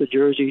 auctioned off the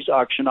jerseys,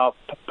 auctioned off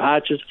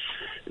patches.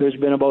 There's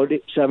been about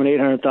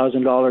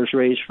 $700,000-$800,000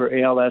 raised for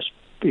ALS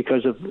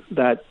because of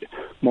that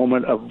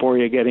moment of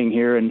Borja getting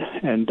here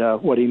and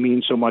what he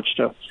means so much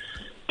to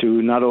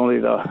not only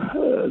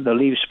the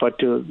Leafs but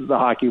to the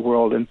hockey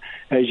world. And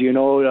as you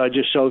know,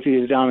 just south of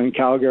you down in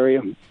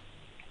Calgary,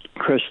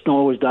 Chris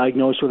Snow was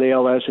diagnosed with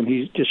ALS, and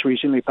he just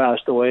recently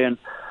passed away. And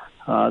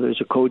there's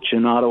a coach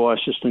in Ottawa,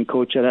 assistant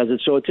coach, that has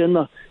it. So it's in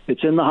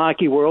the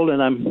hockey world,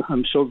 and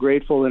I'm so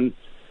grateful and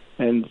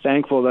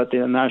thankful that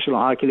the National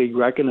Hockey League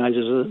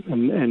recognizes it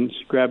and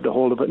grabbed a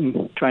hold of it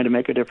and trying to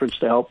make a difference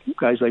to help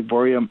guys like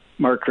Borja,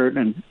 Mark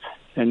Curtin,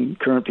 and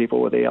current people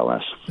with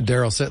ALS.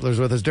 Daryl Sittler's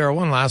with us. Daryl,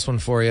 one last one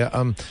for you.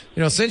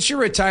 Since you're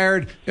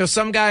retired,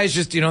 some guys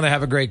just, they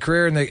have a great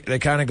career and they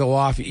kind of go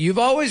off. You've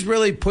always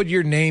really put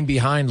your name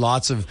behind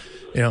lots of,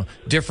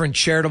 different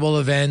charitable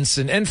events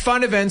and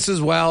fun events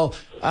as well.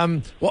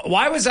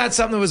 Why was that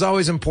something that was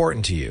always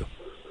important to you?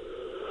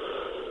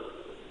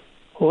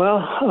 Well,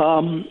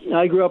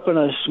 I grew up in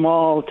a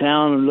small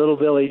town, a little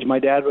village. My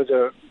dad was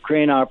a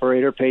crane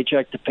operator,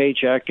 paycheck to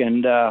paycheck,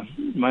 and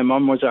my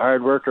mom was a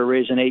hard worker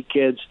raising 8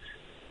 kids.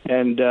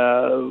 And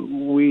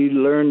we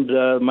learned,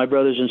 my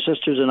brothers and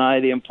sisters and I,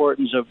 the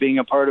importance of being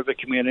a part of a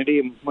community.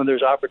 And when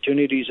there's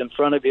opportunities in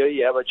front of you,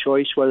 you have a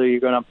choice whether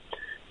you're going to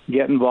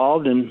get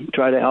involved and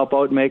try to help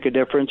out and make a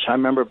difference. I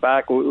remember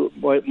back,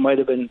 what might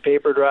have been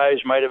paper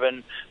drives, might have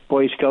been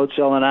Boy Scouts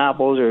selling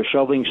apples or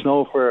shoveling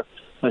snow for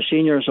a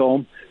senior's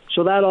home.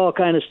 So that all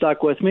kind of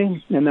stuck with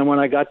me. And then when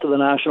I got to the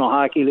National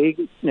Hockey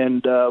League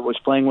and was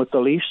playing with the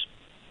Leafs,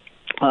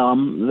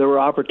 there were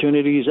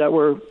opportunities that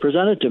were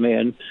presented to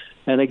me.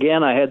 And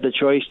again, I had the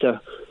choice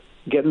to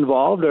get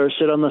involved or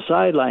sit on the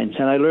sidelines.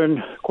 And I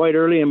learned quite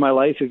early in my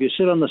life, if you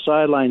sit on the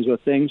sidelines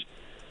with things,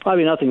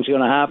 probably nothing's going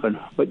to happen.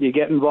 But you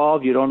get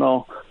involved, you don't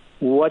know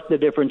what the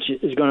difference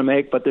is going to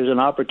make, but there's an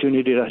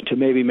opportunity to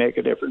maybe make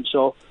a difference.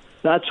 So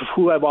that's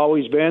who I've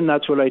always been.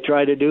 That's what I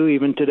try to do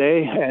even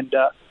today. And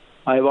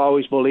I've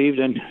always believed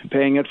in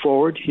paying it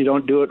forward. You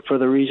don't do it for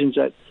the reasons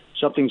that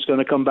something's going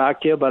to come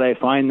back to you, but I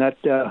find that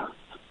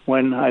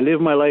when I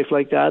live my life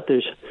like that,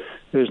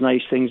 there's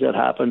nice things that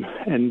happen.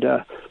 And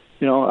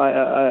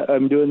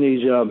I'm doing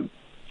these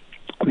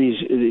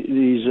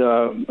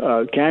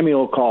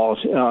cameo calls.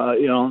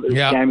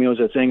 Cameo's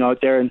a thing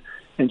out there,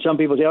 and some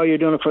people say, "Oh, you're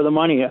doing it for the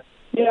money."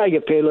 Yeah, I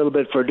get paid a little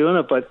bit for doing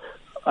it, but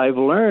I've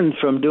learned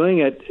from doing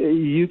it,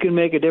 you can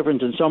make a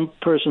difference in some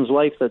person's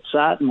life that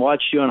sat and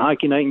watched you on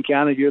Hockey Night in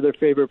Canada. You're their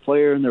favorite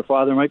player, and their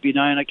father might be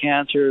dying of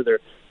cancer. Their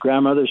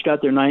grandmother's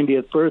got their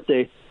 90th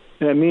birthday.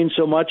 And it means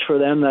so much for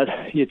them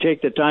that you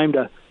take the time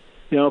to,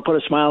 put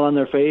a smile on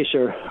their face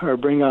or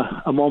bring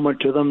a moment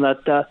to them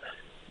that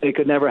they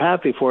could never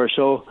have before.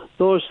 So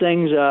those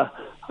things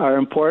are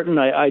important.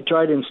 I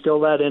try to instill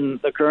that in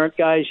the current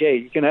guys. Hey,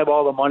 you can have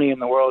all the money in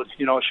the world.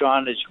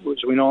 Sean, as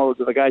we know,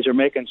 the guys are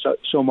making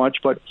so much,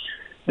 but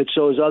it's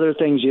those other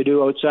things you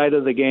do outside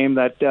of the game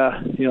that,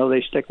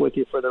 they stick with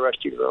you for the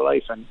rest of your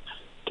life. And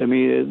to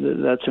me,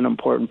 that's an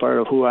important part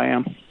of who I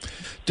am.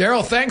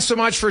 Daryl, thanks so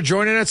much for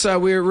joining us.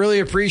 We really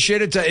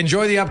appreciate it.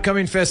 Enjoy the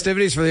upcoming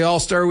festivities for the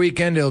All-Star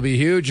Weekend. It'll be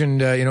huge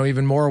and,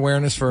 even more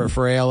awareness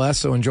for ALS,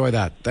 so enjoy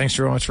that. Thanks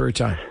very much for your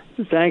time.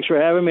 Thanks for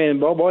having me. And,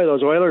 boy,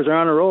 those Oilers are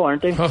on a roll,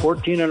 aren't they?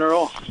 14 in a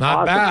row.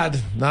 Not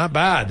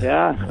bad.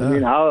 Yeah. I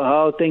mean,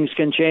 how things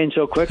can change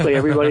so quickly.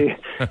 Everybody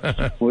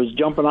was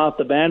jumping off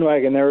the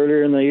bandwagon there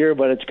earlier in the year,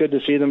 but it's good to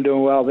see them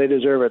doing well. They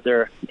deserve it.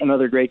 They're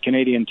another great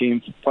Canadian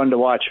team. Fun to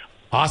watch.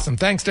 Awesome.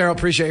 Thanks, Daryl.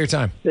 Appreciate your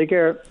time. Take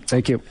care.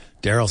 Thank you.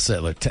 Daryl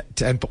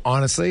Sittler.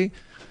 Honestly,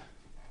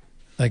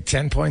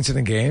 10 points in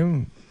a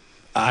game,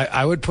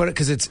 I would put it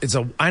because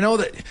I know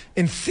that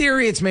in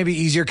theory it's maybe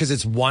easier because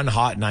it's one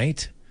hot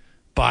night.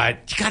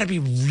 But you got to be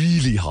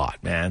really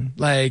hot, man.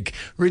 Like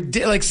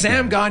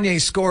Sam Gagner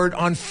scored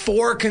on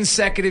 4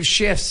 consecutive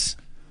shifts.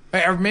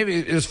 Or maybe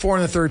it was 4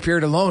 in the third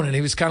period alone, and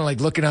he was kind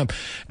of looking up.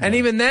 And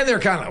even then, they're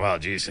kind of like, well,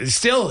 geez.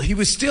 He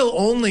was still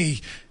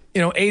only,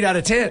 8 out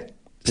of 10.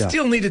 Yeah.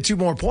 Still needed 2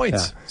 more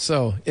points. Yeah.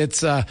 So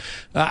it's, I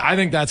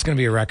think that's going to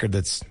be a record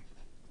that's,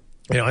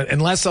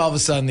 unless all of a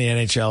sudden the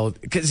NHL,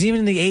 because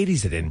even in the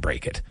 80s, they didn't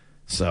break it.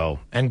 So,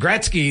 and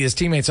Gretzky, his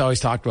teammates always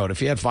talked about if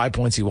he had 5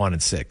 points, he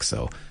wanted 6.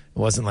 So, it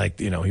wasn't like,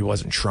 he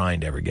wasn't trying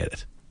to ever get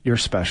it. You're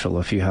special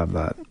if you have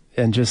that.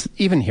 And just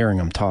even hearing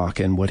him talk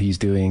and what he's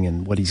doing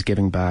and what he's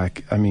giving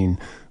back, I mean,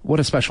 what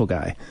a special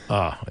guy.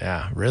 Oh,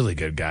 yeah, really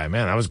good guy.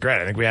 Man, that was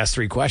great. I think we asked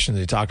 3 questions.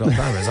 He talked all the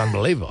time. It was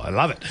unbelievable. I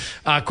love it.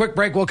 Quick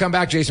break. We'll come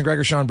back. Jason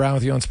Gregor, Sean Brown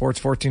with you on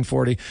Sports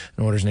 1440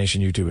 and Oilers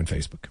Nation YouTube and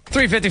Facebook.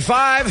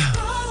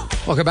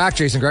 3:55. Welcome back.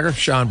 Jason Gregor,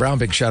 Sean Brown.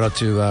 Big shout out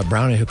to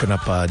Brownie hooking up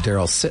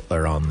Daryl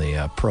Sittler on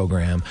the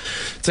program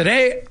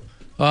today.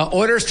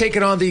 Oilers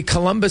taking on the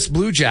Columbus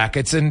Blue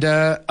Jackets, and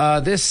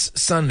this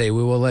Sunday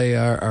we will lay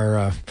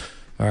our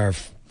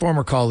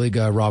former colleague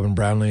Robin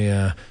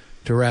Brownlee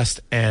to rest,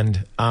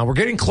 and we're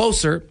getting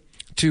closer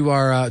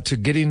to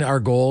getting our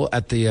goal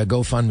at the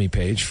GoFundMe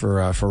page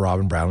for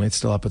Robin Brownlee. It's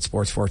still up at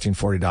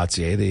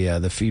sports1440.ca.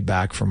 The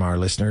feedback from our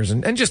listeners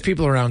and just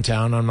people around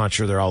town. I'm not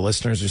sure they're all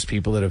listeners, just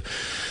people that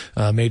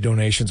have made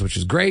donations, which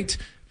is great.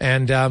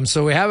 And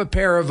so we have a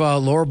pair of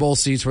lower bowl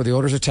seats where the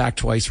Oilers attack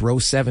twice, row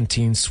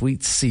 17,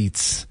 suite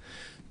seats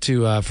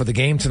for the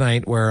game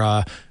tonight,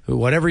 where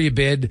whatever you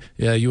bid,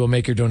 you will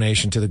make your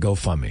donation to the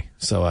GoFundMe.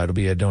 So it'll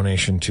be a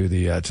donation to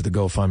the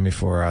GoFundMe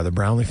for the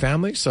Brownlee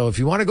family. So if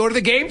you want to go to the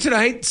game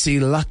tonight,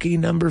 see lucky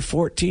number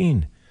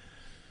 14.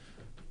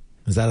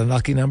 Is that a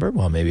lucky number?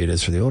 Well, maybe it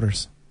is for the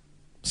Oilers.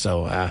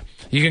 So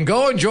you can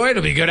go enjoy it.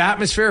 It'll be a good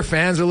atmosphere.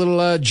 Fans are a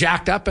little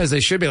jacked up, as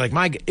they should be.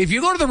 Like, if you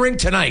go to the rink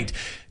tonight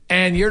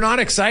and you're not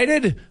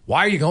excited, why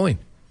are you going?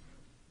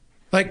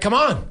 Like, come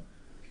on.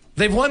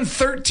 They've won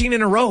 13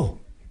 in a row.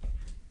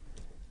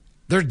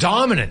 They're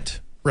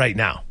dominant right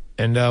now.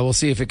 And we'll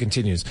see if it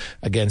continues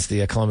against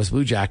the Columbus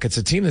Blue Jackets,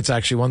 a team that's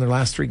actually won their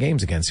last 3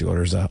 games against the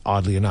Oilers,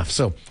 oddly enough.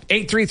 So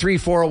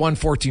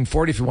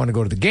 833-401-1440 if you want to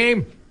go to the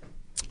game.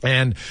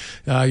 And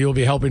you'll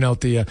be helping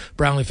out the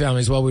Brownlee family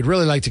as well. We'd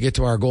really like to get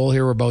to our goal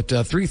here. We're about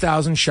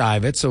 3,000 shy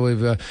of it. So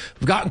we've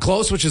gotten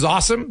close, which is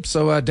awesome.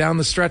 So down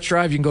the stretch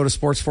drive, you can go to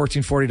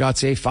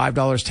sports1440.ca, $5,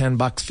 $10,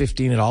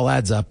 $15. It all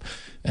adds up.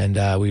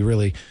 And we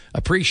really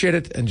appreciate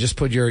it. And just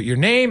put your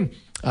name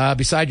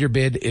beside your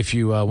bid if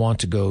you want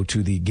to go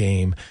to the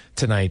game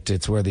tonight.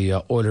 It's where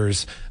the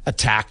Oilers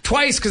attack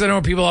twice, because I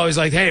know people always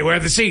like, hey, where are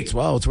the seats?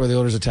 Well, it's where the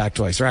Oilers attack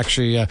twice. They're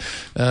actually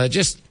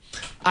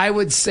I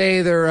would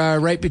say they're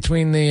right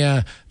between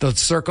the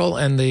circle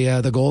and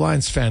the goal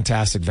lines.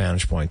 Fantastic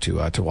vantage point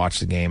to watch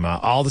the game.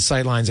 All the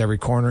sight lines, every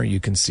corner you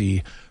can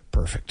see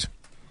perfect.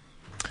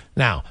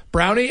 Now,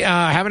 Brownie,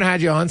 I haven't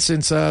had you on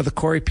since the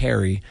Corey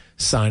Perry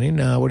signing.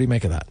 What do you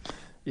make of that?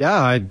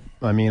 Yeah,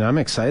 I mean, I'm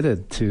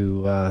excited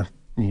to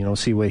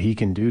see what he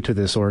can do to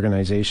this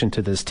organization,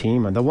 to this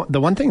team. And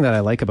the one thing that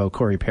I like about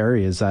Corey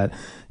Perry is that,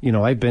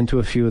 I've been to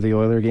a few of the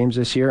Oiler games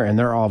this year, and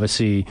they're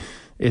obviously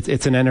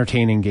it's an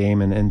entertaining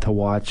game, and to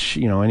watch,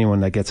 anyone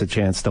that gets a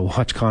chance to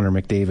watch Connor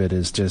McDavid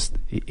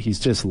he's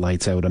just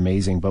lights out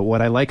amazing. But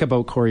what I like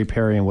about Corey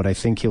Perry and what I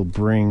think he'll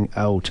bring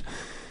out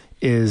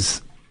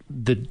is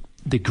the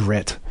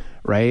grit,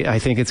 right? I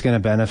think it's going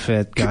to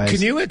benefit guys. Can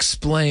you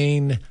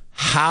explain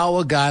how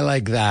a guy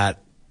like that,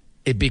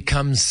 it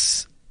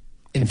becomes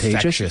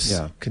infectious,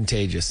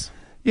 contagious?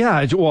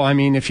 Yeah, well, I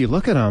mean, if you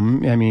look at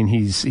him, I mean,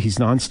 he's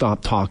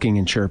nonstop talking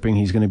and chirping.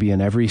 He's going to be in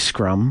every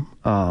scrum.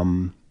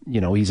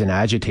 He's an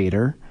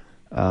agitator.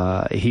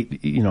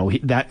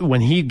 That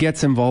when he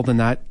gets involved in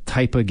that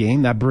type of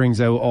game, that brings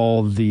out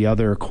all the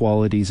other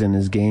qualities in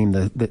his game,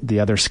 the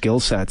other skill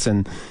sets,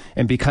 and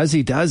because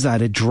he does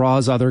that, it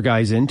draws other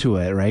guys into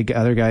it, right?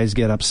 Other guys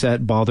get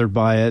upset, bothered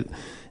by it.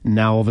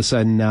 Now all of a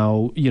sudden,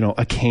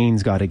 a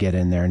Kane's got to get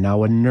in there.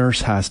 Now a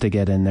Nurse has to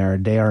get in there.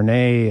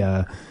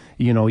 Desharnais,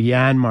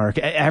 Janmark,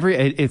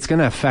 it's going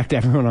to affect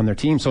everyone on their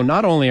team. So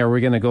not only are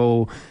we going to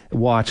go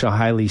watch a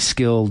highly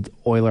skilled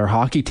Oiler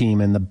hockey team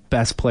and the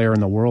best player in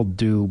the world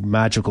do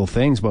magical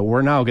things, but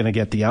we're now going to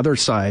get the other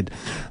side.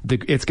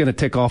 It's going to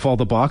tick off all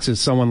the boxes.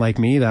 Someone like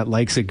me that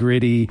likes a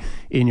gritty,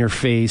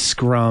 in-your-face,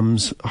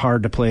 scrums,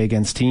 hard to play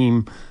against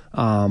team.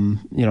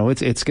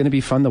 It's going to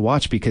be fun to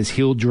watch because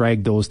he'll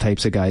drag those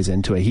types of guys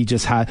into it. He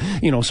just had,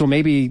 so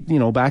maybe,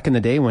 back in the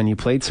day when you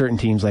played certain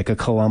teams like a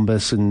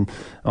Columbus and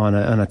on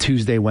a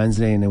Tuesday,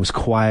 Wednesday, and it was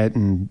quiet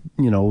and,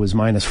 it was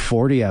minus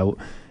 40 out,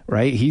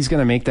 right? He's going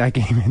to make that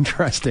game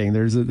interesting.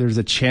 There's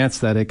a chance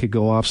that it could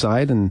go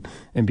offside and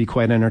be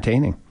quite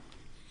entertaining.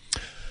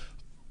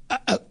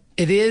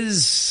 It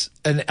is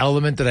an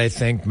element that I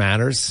think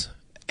matters.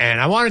 And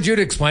I wanted you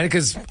to explain it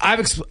because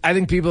I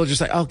think people are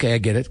just like, okay, I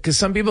get it. Because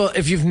some people,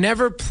 if you've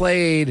never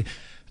played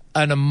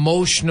an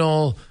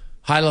emotional,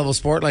 high-level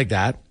sport like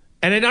that,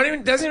 and it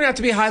doesn't even have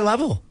to be high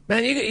level,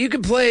 man. You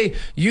can play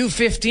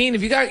U15.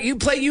 If you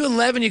play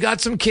U11, you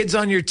got some kids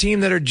on your team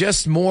that are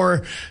just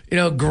more,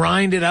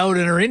 grinded out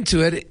and are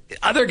into it.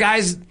 Other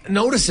guys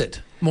notice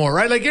it more,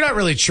 right? Like you're not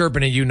really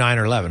chirping at U9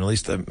 or 11. At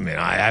least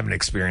I haven't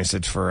experienced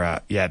it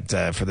for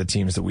the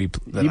teams that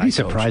You'd be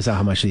surprised at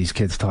how much these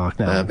kids talk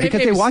now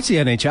because they watch the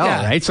NHL,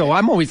 right? So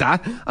I'm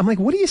like,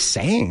 what are you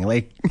saying?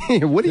 Like,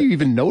 what do you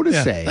even know to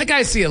say? Like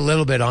I see a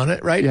little bit on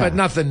it, right? Yeah. But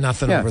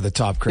nothing over the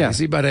top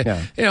crazy. But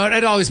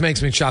it always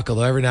makes me chuckle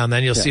though. Every now and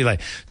then you'll see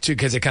like two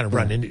kids that kind of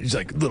run into, it's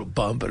like a little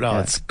bump, but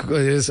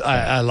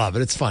I love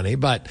it. It's funny,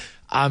 but.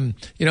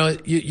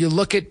 You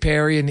look at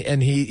Perry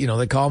and he,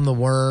 they call him the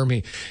worm.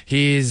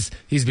 He's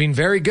been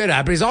very good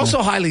at it, but he's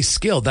also highly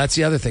skilled. That's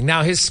the other thing.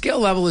 Now his skill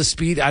level is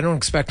speed. I don't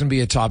expect him to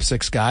be a top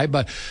 6 guy,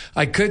 but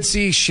I could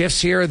see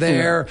shifts here or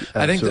there.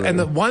 Yeah, I think, and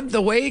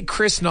the way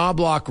Chris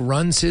Knobloch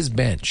runs his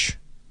bench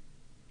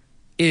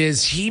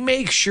is he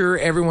makes sure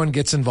everyone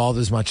gets involved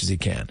as much as he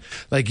can.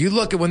 Like you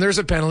look at when there's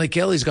a penalty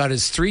kill, he's got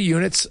his 3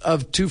 units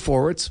of 2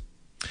 forwards.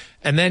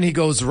 And then he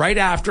goes right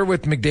after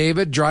with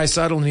McDavid,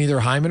 Draisaitl, and either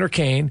Hyman or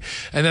Kane.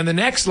 And then the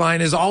next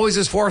line is always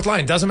his fourth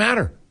line. Doesn't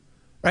matter.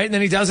 Right? And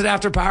then he does it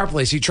after power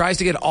plays. He tries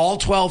to get all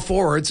 12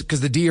 forwards, because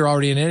the D are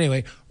already in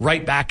anyway,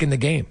 right back in the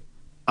game.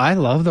 I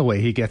love the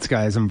way he gets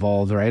guys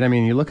involved, right? I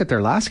mean, you look at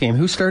their last game.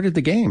 Who started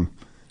the game?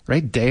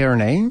 Right?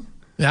 Desharnais?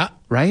 Yeah.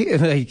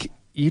 Right? Like,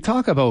 you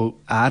talk about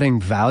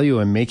adding value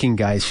and making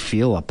guys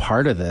feel a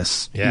part of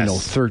this,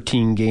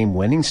 13-game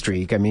winning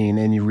streak. I mean,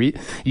 and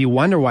you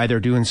wonder why they're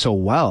doing so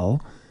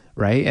well,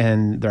 right?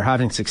 And they're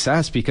having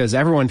success because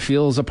everyone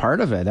feels a part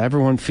of it.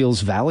 Everyone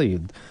feels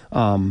valued.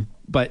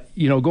 But,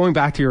 going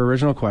back to your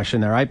original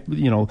question there,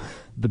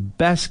 the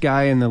best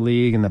guy in the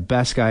league and the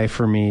best guy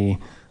for me,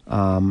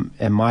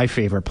 and my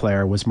favorite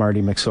player was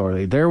Marty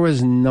McSorley. There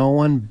was no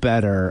one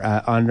better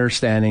at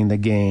understanding the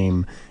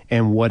game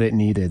and what it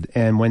needed.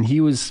 And when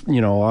he was,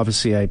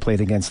 obviously I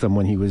played against him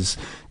when he was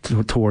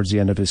towards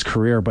the end of his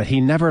career, but he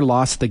never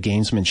lost the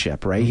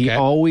gamesmanship, right? Okay. He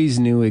always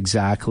knew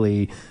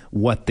exactly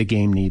what the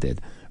game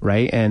needed.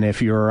 Right. And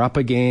if you're up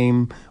a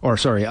game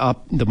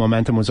the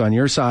momentum was on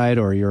your side,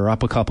 or you're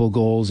up a couple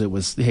goals, it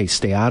was, hey,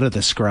 stay out of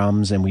the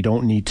scrums, and we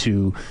don't need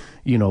to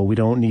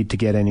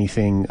get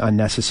anything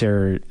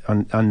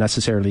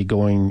unnecessarily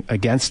going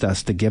against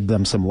us to give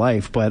them some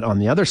life. But on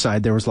the other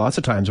side, there was lots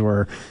of times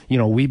where,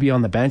 we'd be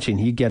on the bench and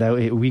we get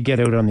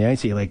out on the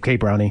ice. He'd like, hey,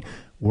 Brownie,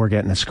 we're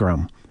getting a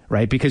scrum.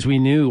 Right. Because he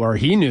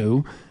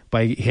knew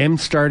by him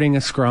starting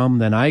a scrum,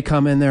 then I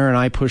come in there and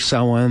I push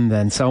someone,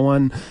 then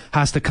someone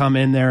has to come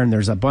in there and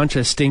there's a bunch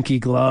of stinky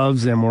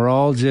gloves and we're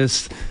all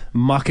just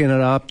mucking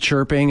it up,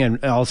 chirping,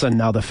 and all of a sudden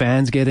now the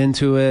fans get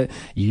into it,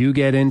 you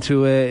get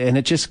into it, and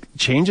it just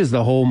changes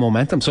the whole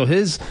momentum. So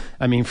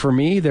for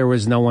me, there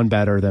was no one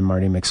better than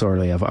Marty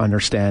McSorley of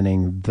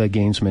understanding the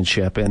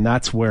gamesmanship, and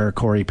that's where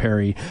Corey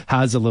Perry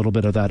has a little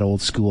bit of that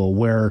old school,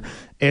 where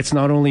it's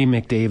not only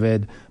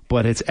McDavid,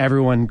 but it's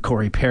everyone,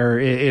 Corey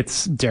Perry,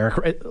 it's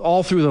Derek,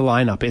 all through the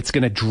lineup. It's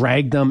going to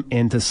drag them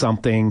into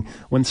something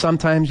when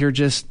sometimes you're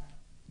just,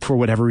 for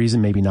whatever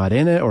reason, maybe not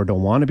in it or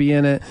don't want to be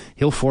in it.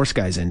 He'll force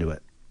guys into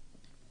it.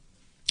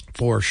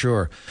 For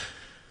sure.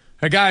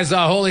 Hey guys,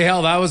 holy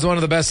hell, that was one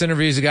of the best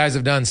interviews you guys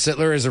have done.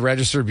 Sittler is a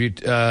registered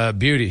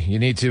beauty. You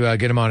need to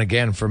get him on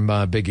again from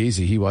Big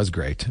Easy. He was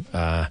great.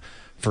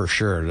 For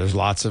sure. There's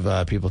lots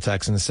of people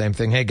texting the same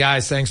thing. Hey,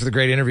 guys, thanks for the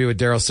great interview with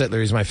Daryl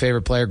Sittler. He's my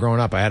favorite player growing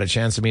up. I had a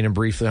chance to meet him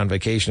briefly on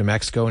vacation in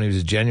Mexico, and he was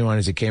as genuine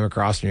as he came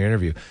across in your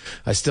interview.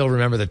 I still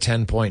remember the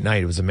 10-point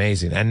night. It was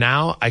amazing. And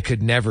now I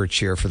could never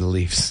cheer for the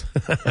Leafs.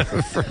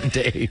 From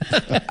Dave.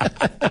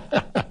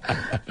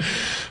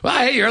 Well,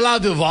 hey, you're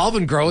allowed to evolve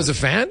and grow as a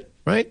fan,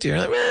 right? You're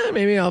like,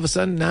 maybe all of a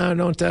sudden, no,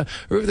 don't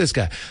root for this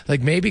guy.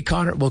 Like, maybe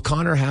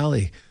Connor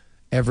Halley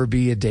ever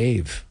be a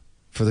Dave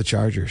for the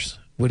Chargers?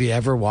 Would he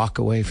ever walk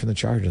away from the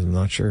Chargers? I'm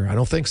not sure. I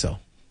don't think so,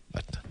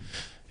 but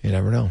you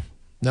never know.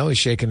 No, he's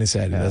shaking his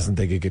head. He doesn't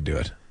think he could do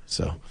it.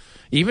 So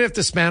even if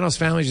the Spanos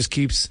family just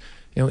keeps,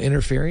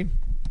 interfering.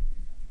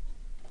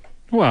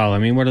 Well,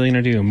 what are they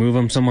going to do? Move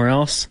him somewhere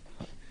else?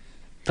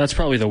 That's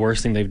probably the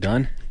worst thing they've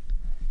done.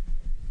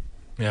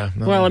 Yeah.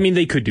 No, well,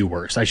 they could do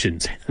worse. I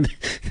shouldn't say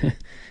that.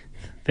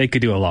 They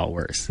could do a lot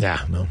worse.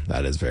 Yeah, no,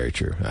 that is very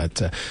true.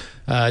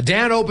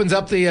 Dan opens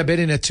up the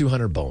bidding at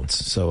 200 bones.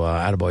 So,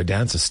 attaboy,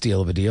 Dan, it's a steal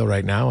of a deal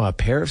right now. A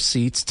pair of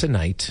seats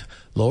tonight,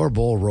 lower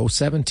bowl, row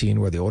 17,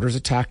 where the Oilers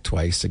attacked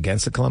twice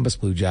against the Columbus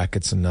Blue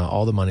Jackets, and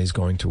all the money's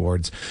going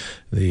towards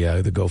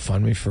the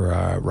GoFundMe for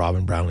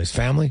Robin Brownlee's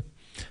family.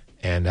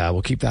 And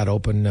we'll keep that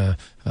open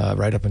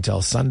right up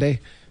until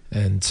Sunday.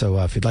 And so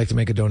if you'd like to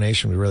make a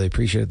donation, we really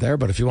appreciate it there.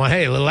 But if you want,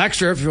 a little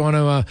extra, if you want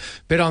to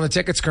bid on the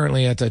tickets,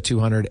 currently at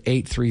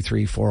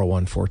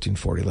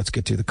 200-833-401-1440. Let's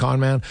get to the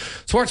Con Man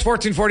Sports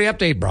 1440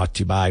 update, brought to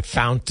you by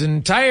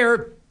Fountain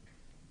Tire.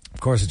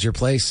 Of course, it's your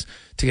place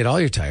to get all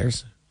your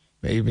tires.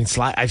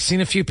 I've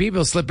seen a few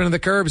people slip into the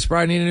curbs,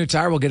 probably need a new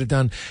tire. We'll get it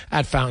done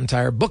at Fountain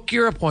Tire. Book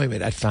your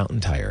appointment at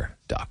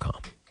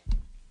fountaintire.com.